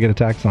 2 pretty good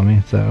attacks on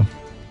me, so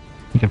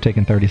I think I've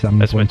taken 30-something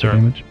That's my points of turn.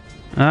 damage.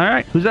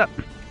 Alright, who's up?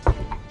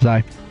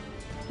 Zai.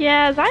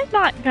 Yeah, Zai's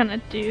not gonna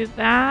do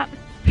that.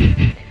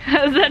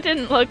 That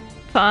didn't look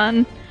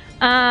fun.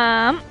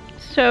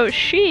 So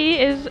she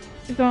is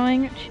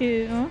going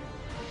to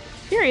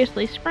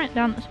furiously sprint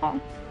down this hall.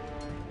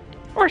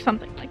 Or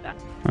something like that.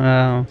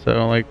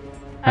 So, like,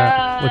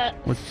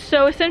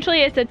 So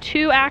essentially it's a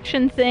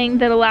 2-action thing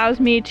that allows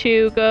me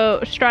to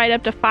go stride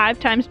up to 5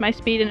 times my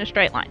speed in a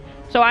straight line.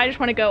 So I just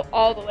want to go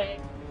all the way.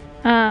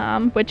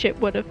 Which it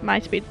would have, my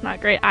speed's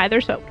not great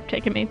either, so it would have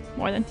taken me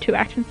more than 2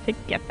 actions to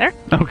get there.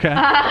 okay.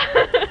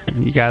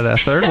 You got a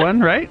third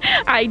one, right?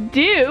 I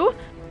do.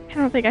 I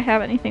don't think I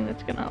have anything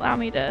that's going to allow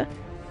me to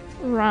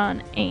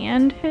run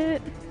and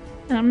hit.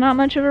 And I'm not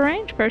much of a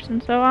range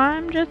person, so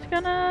I'm just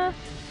gonna...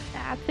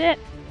 That's it.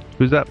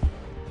 Who's up?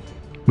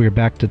 We're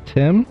back to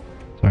Tim.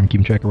 Sorry, I'm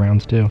keeping track of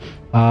rounds too.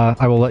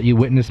 I will let you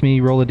witness me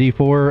roll a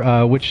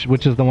d4.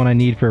 Which is the one I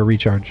need for a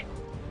recharge?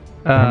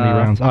 How many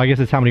rounds? Oh, I guess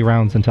it's how many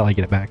rounds until I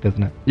get it back,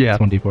 doesn't it? Yeah.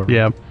 It's 1d4.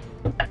 Yeah.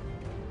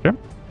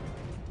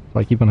 So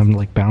I keep on having to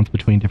like bounce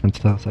between different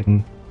stuff so I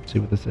can see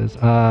what this is.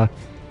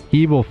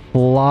 He will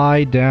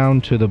fly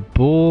down to the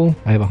bull.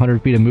 I have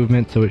 100 feet of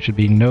movement, so it should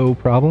be no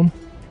problem.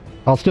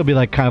 I'll still be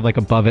like kind of like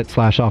above it,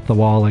 slash off the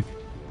wall, like.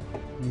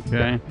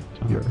 Okay.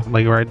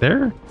 Like right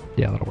there?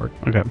 Yeah, that'll work.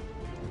 Okay.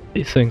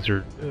 These things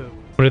are...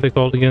 what are they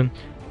called again?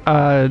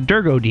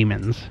 Durgo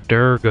demons.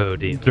 Durgo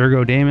demons.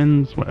 Durgo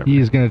demons, whatever.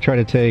 He's gonna try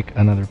to take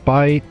another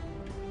bite.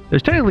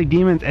 There's technically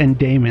demons and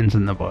daemons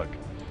in the book.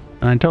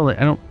 And I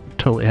don't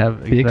totally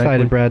have Be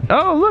excited, Brad.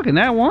 Oh, look, and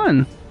that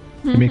one.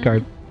 Give me a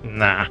card.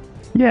 Nah.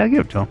 Yeah,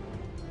 give it to him.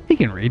 He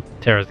can read.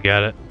 Tara's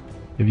got it.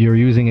 If you're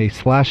using a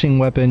slashing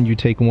weapon, you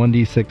take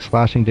 1d6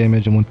 slashing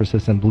damage and 1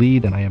 persistent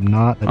bleed, and I am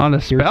not. That On a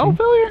is spell piercing.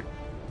 failure?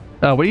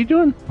 Oh, what are you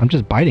doing? I'm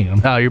just biting him.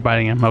 Oh, you're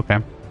biting him. Okay.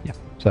 Yeah,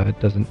 so it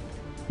doesn't.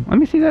 Let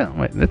me see that.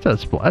 Wait, that's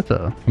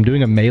a... I'm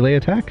doing a melee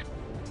attack.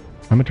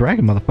 I'm a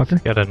dragon,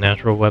 motherfucker. Got a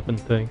natural weapon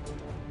thing.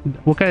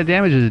 What kind of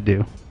damage does it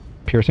do?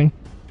 Piercing.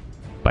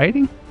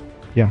 Biting?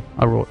 Yeah.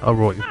 I'll roll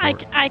you for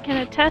it. I can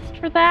attest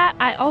for that.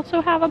 I also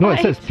have a No, bite.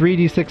 it says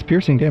 3d6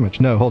 piercing damage.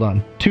 No, hold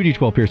on.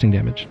 2d12 piercing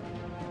damage.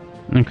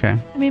 Okay.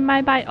 I mean,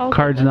 my bite also...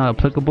 Card's does not it.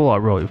 applicable. I'll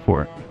roll you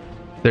for it.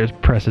 There's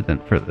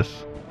precedent for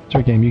this. It's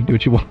your game. You can do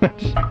what you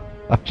want.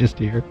 I'm just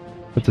here.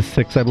 That's a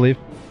 6, I believe.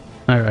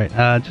 All right.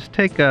 Just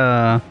take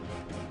the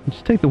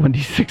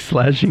 1d6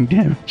 slashing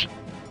damage.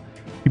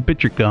 You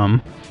bit your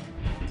gum.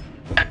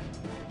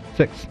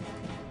 6.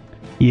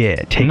 Yeah,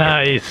 take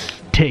Nice. it.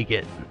 Take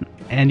it.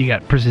 And you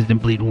got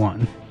persistent bleed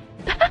 1.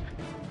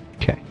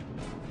 Okay.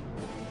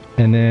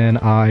 And then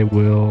I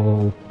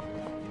will.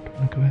 Do I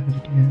want to go at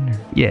it again?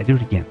 Yeah, do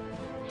it again.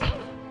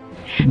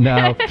 Or...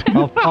 No,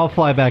 I'll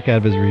fly back out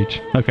of his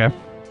reach. Okay.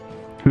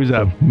 Who's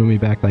up? Move me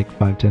back like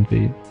 5-10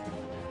 feet.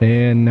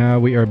 And now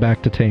we are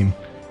back to Tame.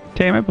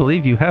 Tam, I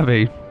believe you have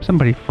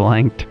somebody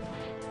flanked.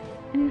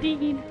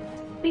 Indeed.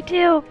 We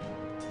do.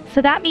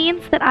 So that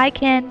means that I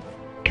can,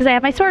 because I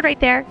have my sword right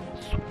there,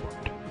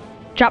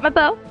 drop my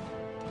bow.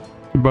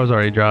 Your bow's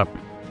already dropped.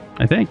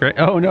 I think, right?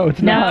 Oh, no,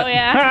 it's No, not.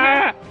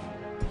 yeah.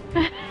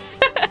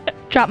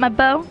 Drop my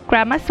bow,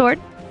 grab my sword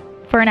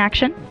for an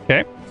action.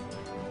 Okay.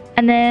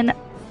 And then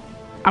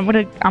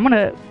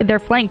they're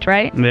flanked,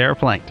 right? They're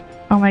flanked.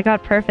 Oh my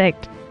god,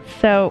 perfect.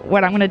 So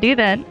what I'm gonna do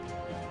then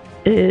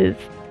is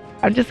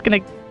I'm just gonna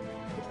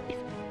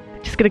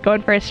go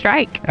in for a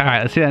strike. All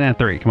right, let's see that in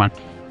 3. Come on.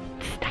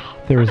 Stop.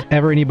 If there was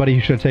ever anybody who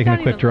should have taken a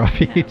Don't quick even draw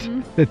look at feat,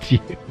 him. it's you.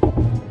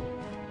 So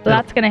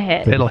that's gonna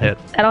hit. It'll hit.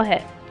 That'll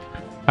hit.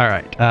 All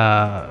right.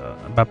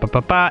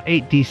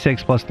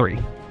 8d6 plus 3.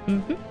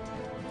 Mm-hmm.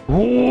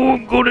 Oh,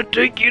 I'm gonna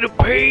take you to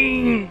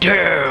Pain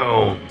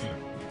Town.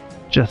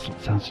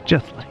 Sounds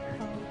just like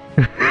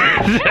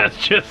her. That's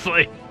just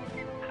like.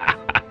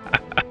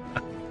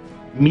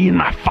 Me and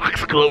my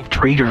Foxglove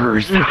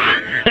traders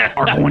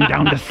are going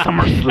down to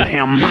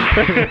SummerSlam.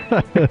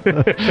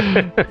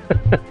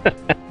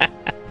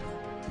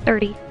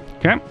 30.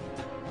 Okay.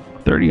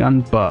 30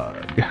 on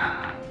Bug.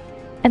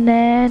 And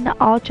then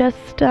I'll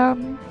just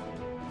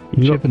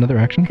You have another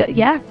action?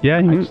 yeah, Yeah,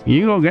 you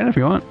can go again if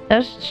you want.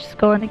 that's just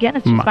going again.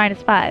 It's just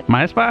 -5.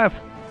 -5.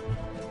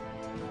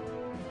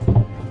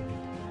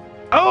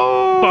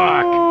 Oh!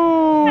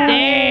 Fuck.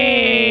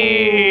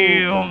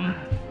 Damn!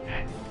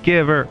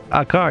 Give her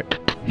a card.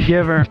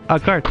 Give her a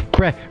card.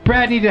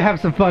 Brad need to have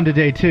some fun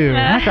today too.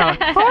 I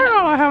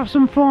gotta have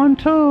some fun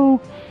too.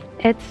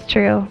 It's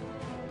true.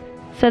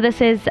 So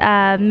this is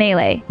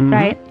melee, Mhm.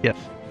 right? Yes.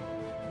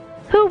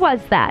 Who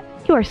was that?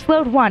 You are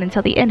slowed 1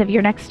 until the end of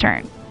your next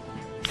turn.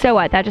 So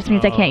what? That just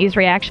means I can't use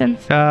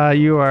reactions?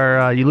 You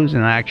are you lose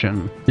an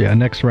action. Yeah,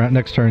 next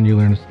turn you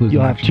lose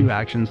You'll an have action. 2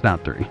 actions,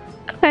 not 3.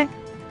 Okay.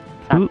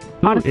 Who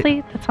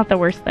Honestly, that's not the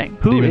worst thing.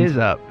 Who Demons. is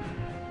up?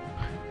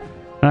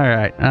 All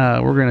right,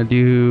 we're gonna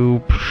do.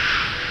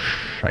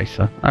 Scheisse.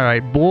 All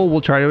right, Bull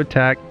will try to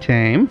attack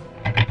Tame.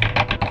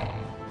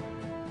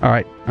 All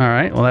right.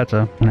 Well, that's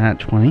a nat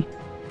 20,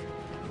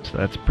 so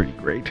that's pretty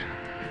great.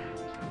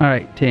 All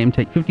right, Tame,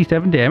 take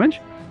 57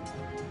 damage.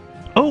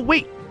 Oh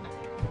wait!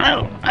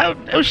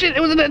 Oh shit!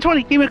 It was a nat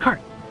 20. Give me a card.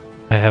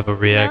 I have a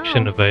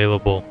reaction No.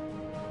 available.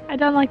 I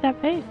don't like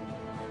that face.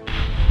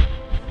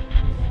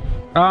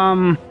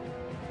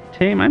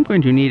 Tame, I'm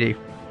going to need a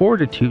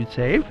Fortitude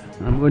save.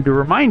 I'm going to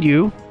remind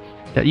you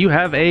that you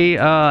have a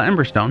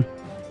Emberstone.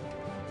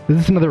 Is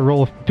this another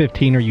roll of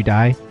 15 or you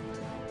die?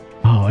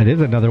 Oh, it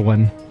is another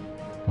one.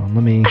 Hold on,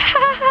 let me.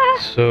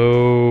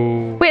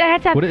 So. Wait, I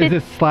had to have What is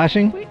this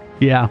slashing?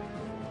 Yeah.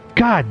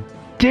 God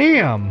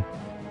damn.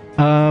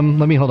 Let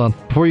me hold on.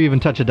 Before you even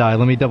touch a die,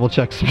 let me double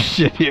check some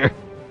shit here.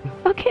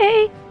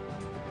 Okay.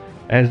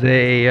 As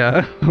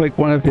a like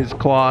one of his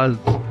claws,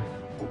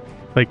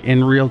 like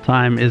in real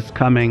time, is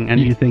coming, and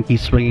you think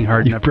he's swinging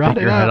hard You enough to brought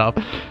take it your head up.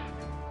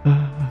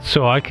 off.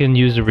 So I can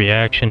use a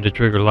reaction to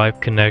trigger life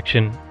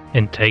connection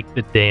and take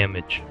the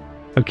damage.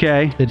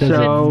 Okay. It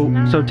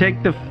doesn't- So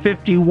take the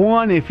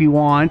 51 if you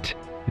want.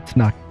 It's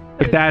not.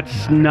 But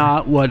that's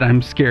not what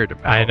I'm scared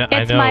about. I know,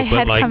 It's my but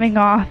head like, coming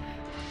off.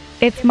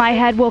 It's my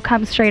head will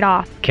come straight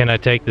off. can I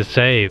take the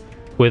save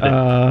with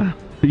it?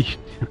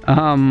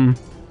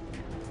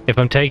 If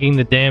I'm taking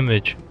the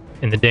damage,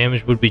 and the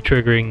damage would be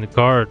triggering the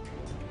card.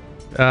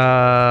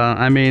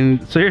 I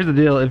mean, so here's the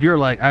deal. If you're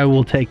like, I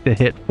will take the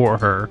hit for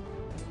her,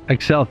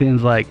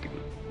 Excelthian's like,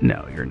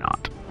 no, you're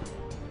not.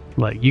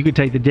 Like, you could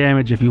take the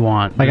damage if you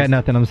want. I got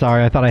nothing. I'm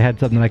sorry. I thought I had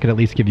something I could at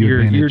least give you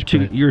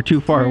advantage. You're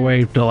too far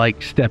away to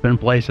like step in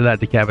place of that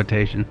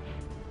decapitation.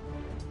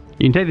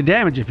 You can take the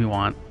damage if you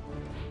want.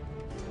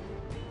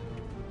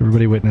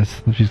 Everybody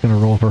witness. She's gonna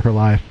roll for her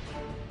life.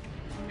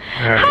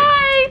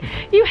 Hi!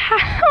 You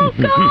have. Oh,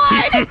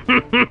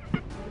 God!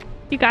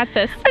 You got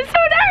this. I'm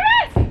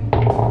so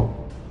nervous!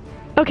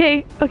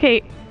 Okay.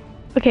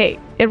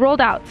 It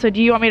rolled out. So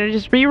do you want me to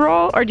just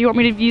re-roll, or do you want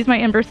me to use my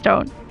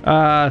Emberstone?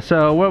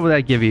 So what would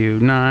that give you?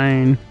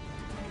 9.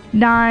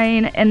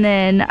 9, and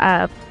then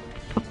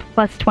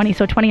plus 20,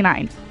 so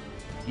 29.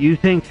 You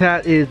think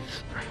that is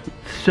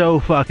so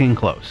fucking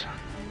close?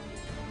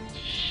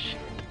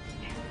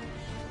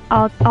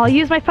 I'll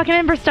use my fucking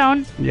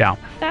Emberstone, Yeah.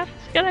 That's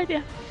a good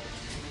idea.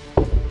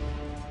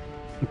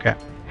 Okay.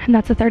 and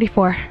that's a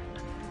 34.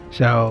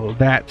 So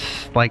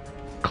that's like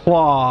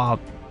claw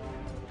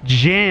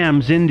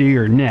jams into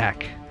your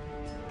neck,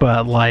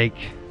 but like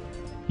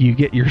you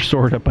get your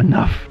sword up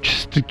enough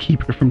just to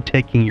keep it from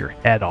taking your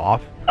head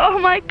off. Oh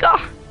my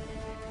god.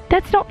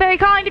 That's not very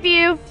kind of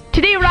you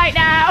to do right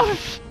now.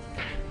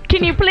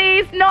 Can you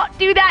please not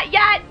do that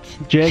yet?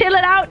 Jake? Chill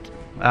it out.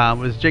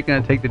 Was Jake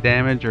gonna take the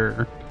damage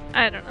or?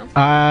 I don't know.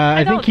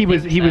 I think don't he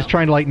was think so.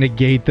 trying to like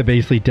negate the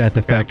basically death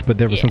effect, but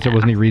since there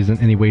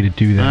wasn't any way to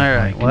do that. All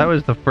right. like- Well, that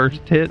was the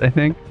first hit, I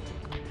think.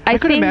 I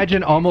could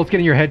imagine almost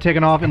getting your head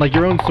taken off and like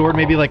your own sword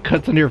maybe like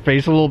cuts into your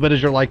face a little bit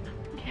as you're like,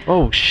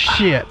 Oh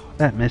shit!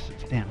 That misses.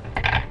 Damn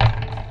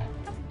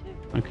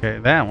it. Okay,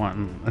 that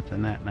one. That's a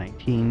nat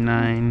 19,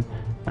 9,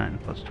 9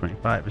 plus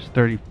 25 is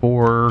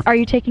 34. Are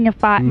you taking a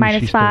Ooh,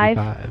 minus she's 5?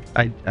 35.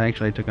 I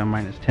actually took a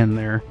minus 10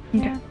 there.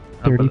 Yeah.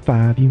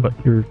 35.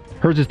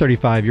 Hers is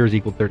 35. Yours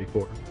equaled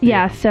 34.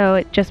 Yeah, so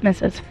it just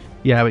misses.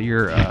 Yeah, but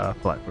you're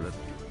flat-footed.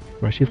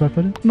 Why is she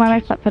flat-footed? Why am I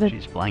flat-footed?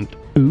 She's flanked.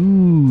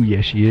 Ooh,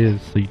 yeah, she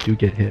is. So you do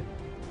get hit.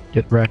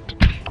 Get wrecked.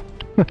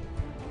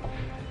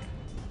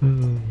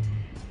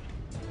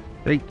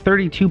 Take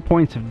 32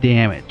 points of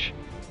damage.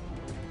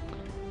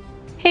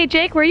 Hey,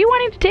 Jake, were you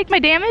wanting to take my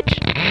damage?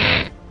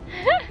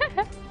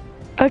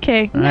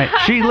 Okay. All right,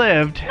 she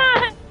lived.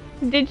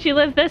 Did she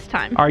live this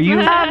time? Are you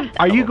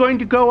going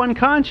to go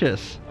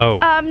unconscious? Oh,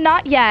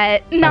 Not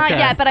yet. Not Okay.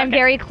 yet, but I'm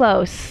very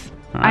close.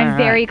 All I'm right.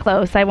 very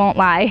close, I won't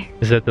lie.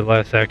 is that the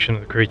last action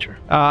of the creature?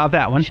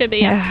 That one. Should be,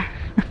 yeah.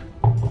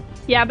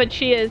 Yeah, but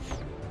she is.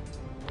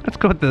 Let's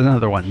go with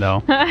another one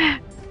though.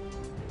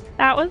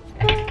 That was.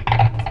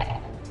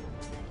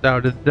 Oh,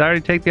 did I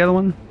already take the other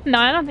one? No,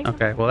 I don't think so.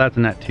 Okay, well that's a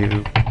net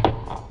 2.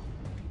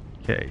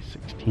 Okay,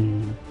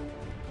 16.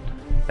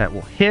 That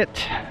will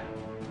hit.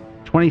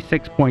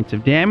 26 points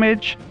of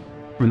damage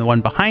from the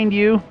one behind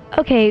you.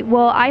 Okay,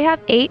 well, I have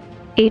 8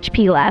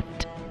 HP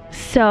left,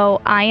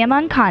 so I am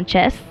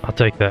unconscious. I'll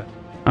take that.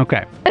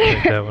 Okay,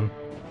 Take that one.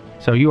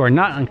 so you are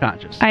not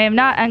unconscious. I am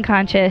not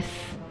unconscious.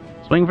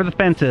 Swing for the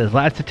fences.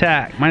 Last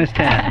attack. Minus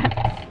 10.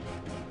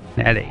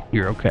 At 8.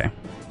 You're okay.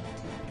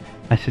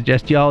 I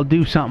suggest y'all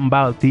do something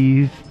about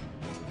these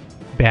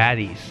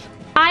baddies.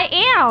 I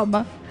am.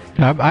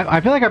 I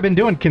feel like I've been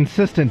doing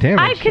consistent damage.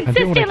 I'm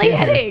consistently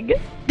hitting.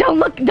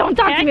 Don't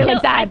talk to me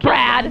like that,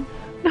 Brad.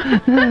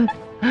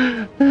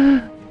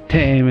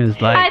 Tame is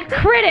like, I've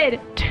critted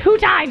 2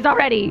 times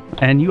already.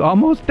 and you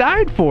almost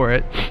died for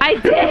it. I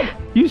did.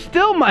 You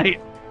still might.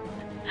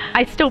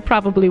 I still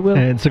probably will.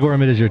 And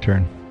Sigorum, it is your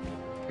turn.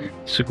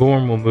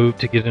 Sigorm will move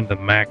to get into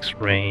max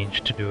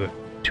range to do a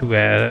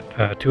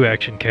two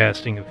action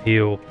casting of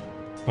heal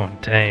on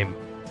Tame.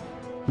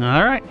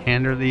 All right,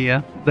 hand her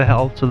the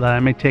health so that I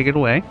may take it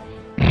away.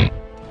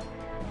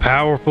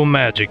 Powerful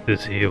magic,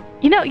 this heal.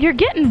 You know, you're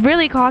getting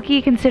really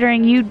cocky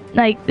considering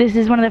this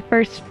is one of the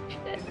first,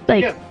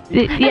 yeah.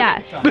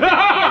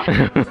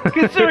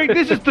 Considering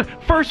this is the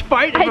first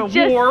fight of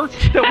a war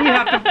that we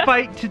have to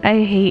fight to.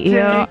 I hate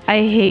you. I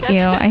hate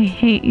you. I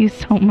hate you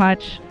so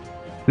much.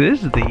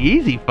 This is the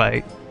easy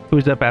fight.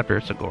 Who's up after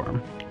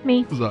Sigorum?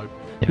 Me. Zug.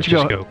 Yeah, Just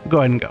just go. go. Go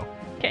ahead and go.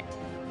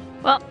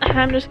 Well,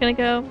 I'm just gonna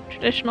go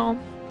traditional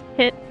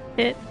hit.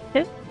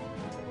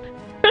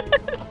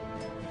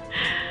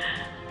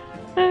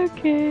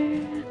 Okay.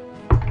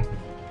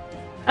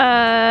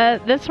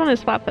 This one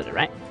is flat-footed,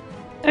 right?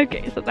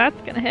 Okay, so that's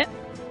gonna hit.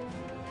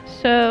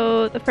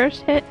 So the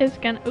first hit is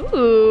gonna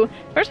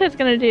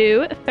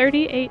do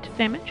 38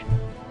 damage.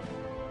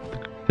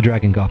 The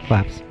dragon golf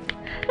claps.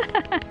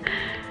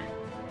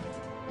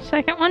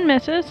 Second one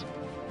misses.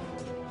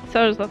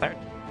 So does the third.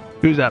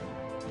 Who's up?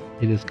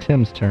 It is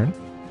Tim's turn.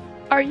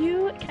 Are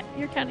you're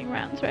counting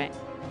rounds, right?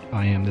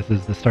 I am. This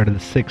is the start of the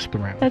 6th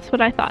round. That's what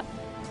I thought.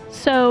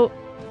 So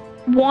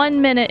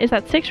 1 minute, is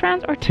that 6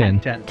 rounds or 10?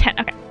 10. 10,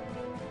 okay.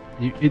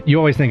 You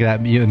always think that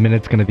a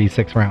minute's going to be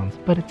 6 rounds,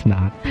 but it's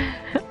not.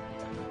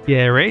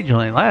 Yeah, rage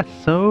only lasts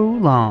so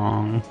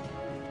long.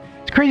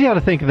 It's crazy how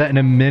to think that in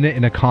a minute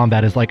in a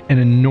combat is like an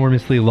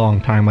enormously long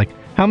time. Like,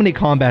 how many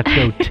combats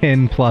go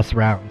 10 plus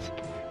rounds?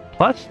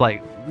 Plus,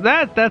 like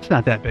that's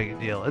not that big a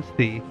deal. It's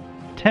the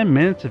 10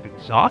 minutes of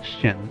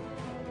exhaustion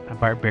a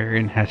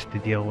barbarian has to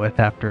deal with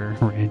after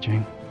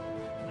raging.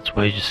 That's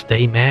why you just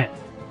stay mad.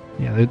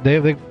 Yeah,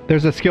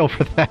 there's a skill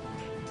for that.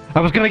 I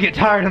was going to get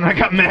tired and I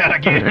got mad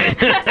again.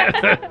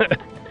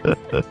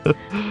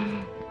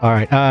 All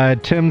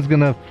right, Tim's going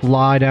to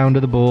fly down to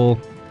the bull.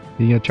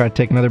 He's going to try to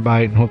take another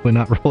bite and hopefully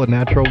not roll a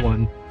natural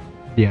 1.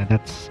 Yeah,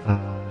 that's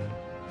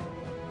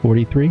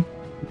 43.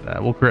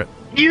 That will crit.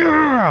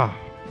 Yeah!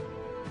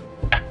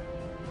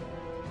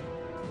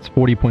 It's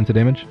 40 points of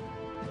damage.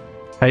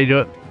 How you do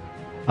it?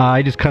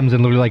 He just comes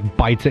and literally like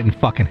bites it in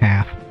fucking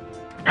half.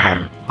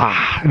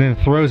 And then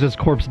throws his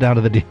corpse down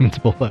to the demons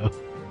below.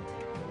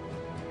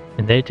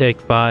 And they take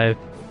 5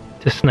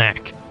 to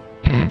snack.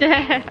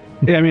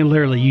 Yeah, I mean,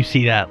 literally, you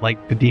see that.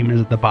 Like, the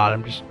demons at the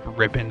bottom just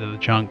rip into the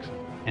chunks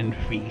and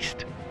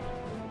feast.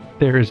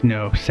 There is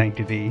no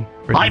sanctity.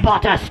 I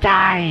bought a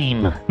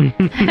stein!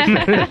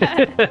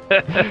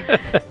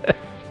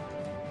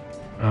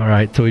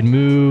 Alright, so he'd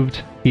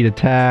moved, he'd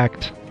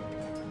attacked.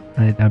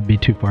 I'd be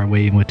too far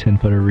away with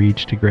 10-foot of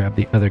reach to grab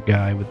the other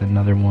guy with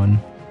another one.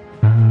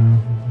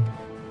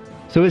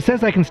 So it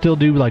says I can still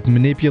do like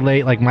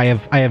manipulate, like I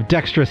have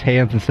dexterous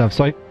hands and stuff.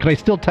 So can I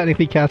still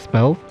technically cast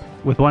spells?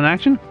 With one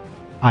action?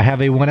 I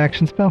have a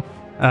 1-action spell.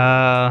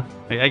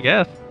 I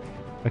guess.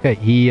 Okay,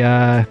 he's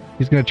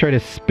gonna try to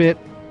spit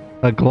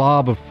a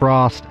glob of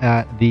frost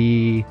at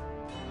the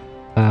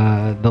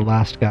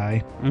last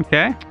guy.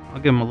 Okay, I'll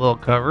give him a little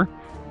cover.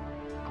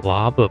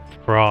 Glob of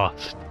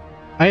frost.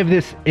 I have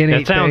this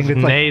innate That sounds thing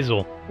that's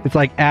nasal. it's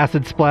like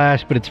acid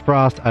splash, but it's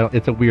frost.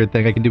 It's a weird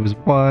thing I can do as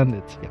 1.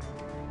 It's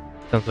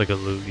Sounds like a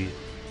loogie.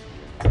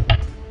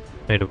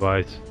 Made of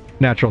ice.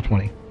 natural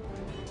 20.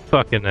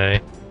 Fucking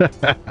A.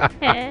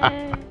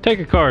 Hey. Take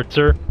a card,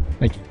 sir.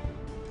 Thank you.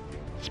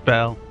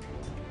 Spell.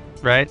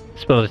 Right?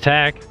 Spell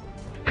attack.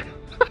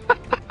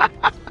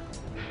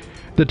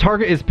 The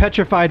target is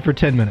petrified for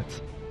 10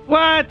 minutes.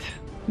 What?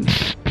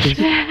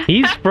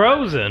 He's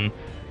frozen.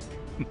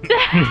 It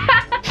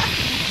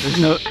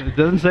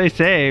doesn't say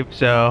save,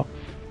 so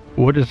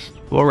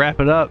we'll wrap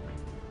it up.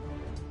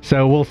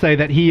 So we'll say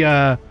that he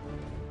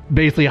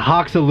basically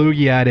hawks a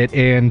loogie at it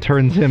and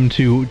turns him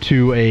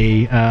to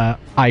a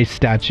ice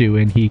statue,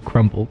 and he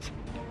crumbles.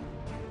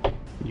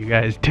 You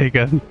guys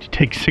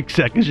take 6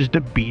 seconds just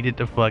to beat it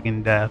to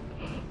fucking death.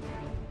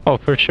 Oh,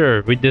 for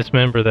sure. We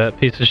dismember that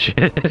piece of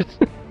shit.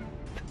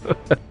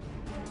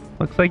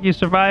 Looks like you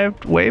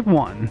survived wave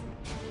 1.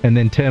 And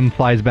then Tim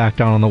flies back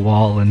down on the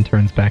wall and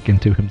turns back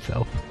into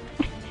himself.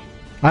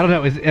 I don't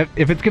know.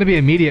 If it's going to be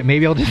immediate,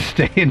 maybe I'll just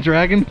stay in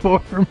dragon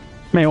form.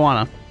 May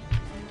wanna.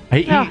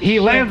 He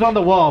lands on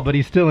the wall, but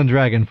he's still in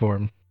dragon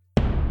form.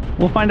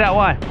 We'll find out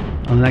why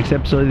on the next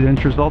episode of The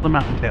Adventures of Vault and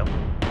Mountain Tail.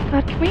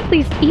 God, can we at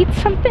least eat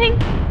something?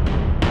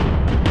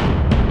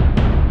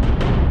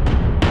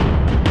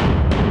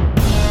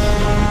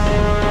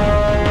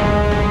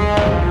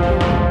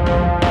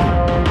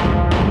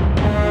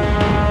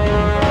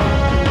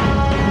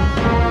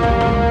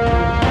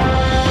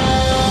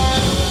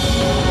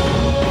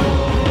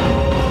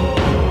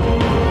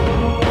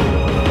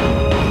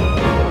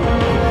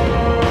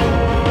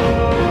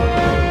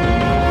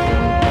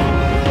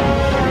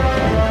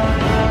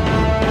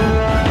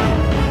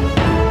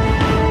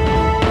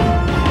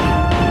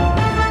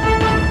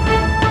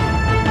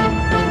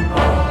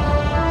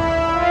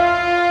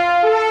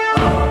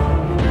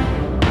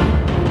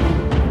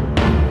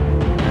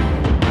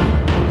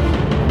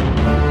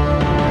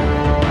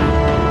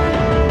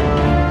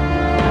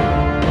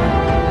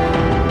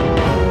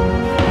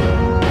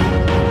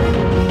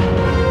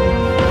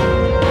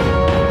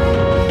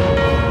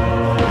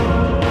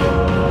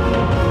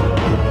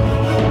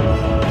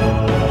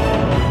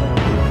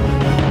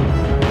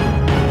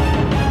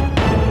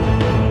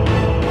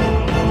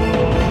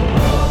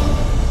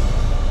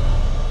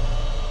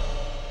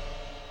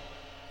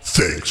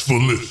 Thanks for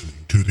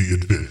listening to The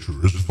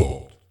Adventurer's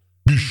Vault.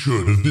 Be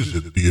sure to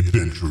visit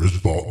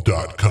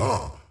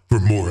theadventurersvault.com for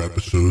more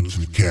episodes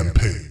and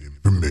campaign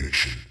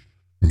information.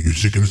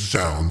 Music and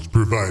sounds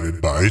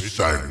provided by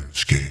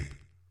Sirenscape.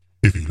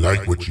 If you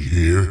like what you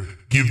hear,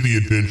 give The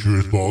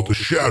Adventurer's Vault a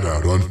shout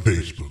out on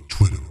Facebook,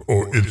 Twitter,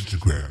 or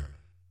Instagram.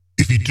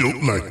 If you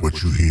don't like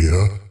what you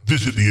hear,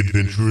 visit the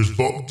Adventurer's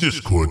Vault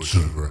Discord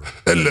server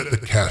and let the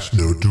cast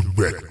know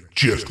directly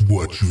just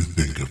what you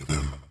think of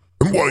them.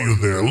 And while you're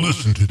there,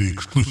 listen to the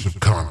exclusive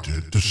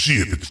content to see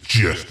if it's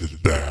just as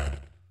bad.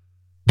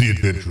 The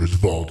Adventurer's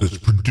Vault is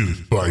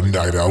produced by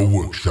Night Owl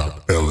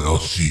Workshop,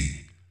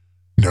 LLC.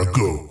 Now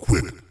go,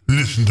 quick,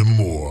 listen to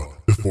more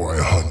before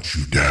I hunt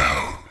you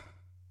down.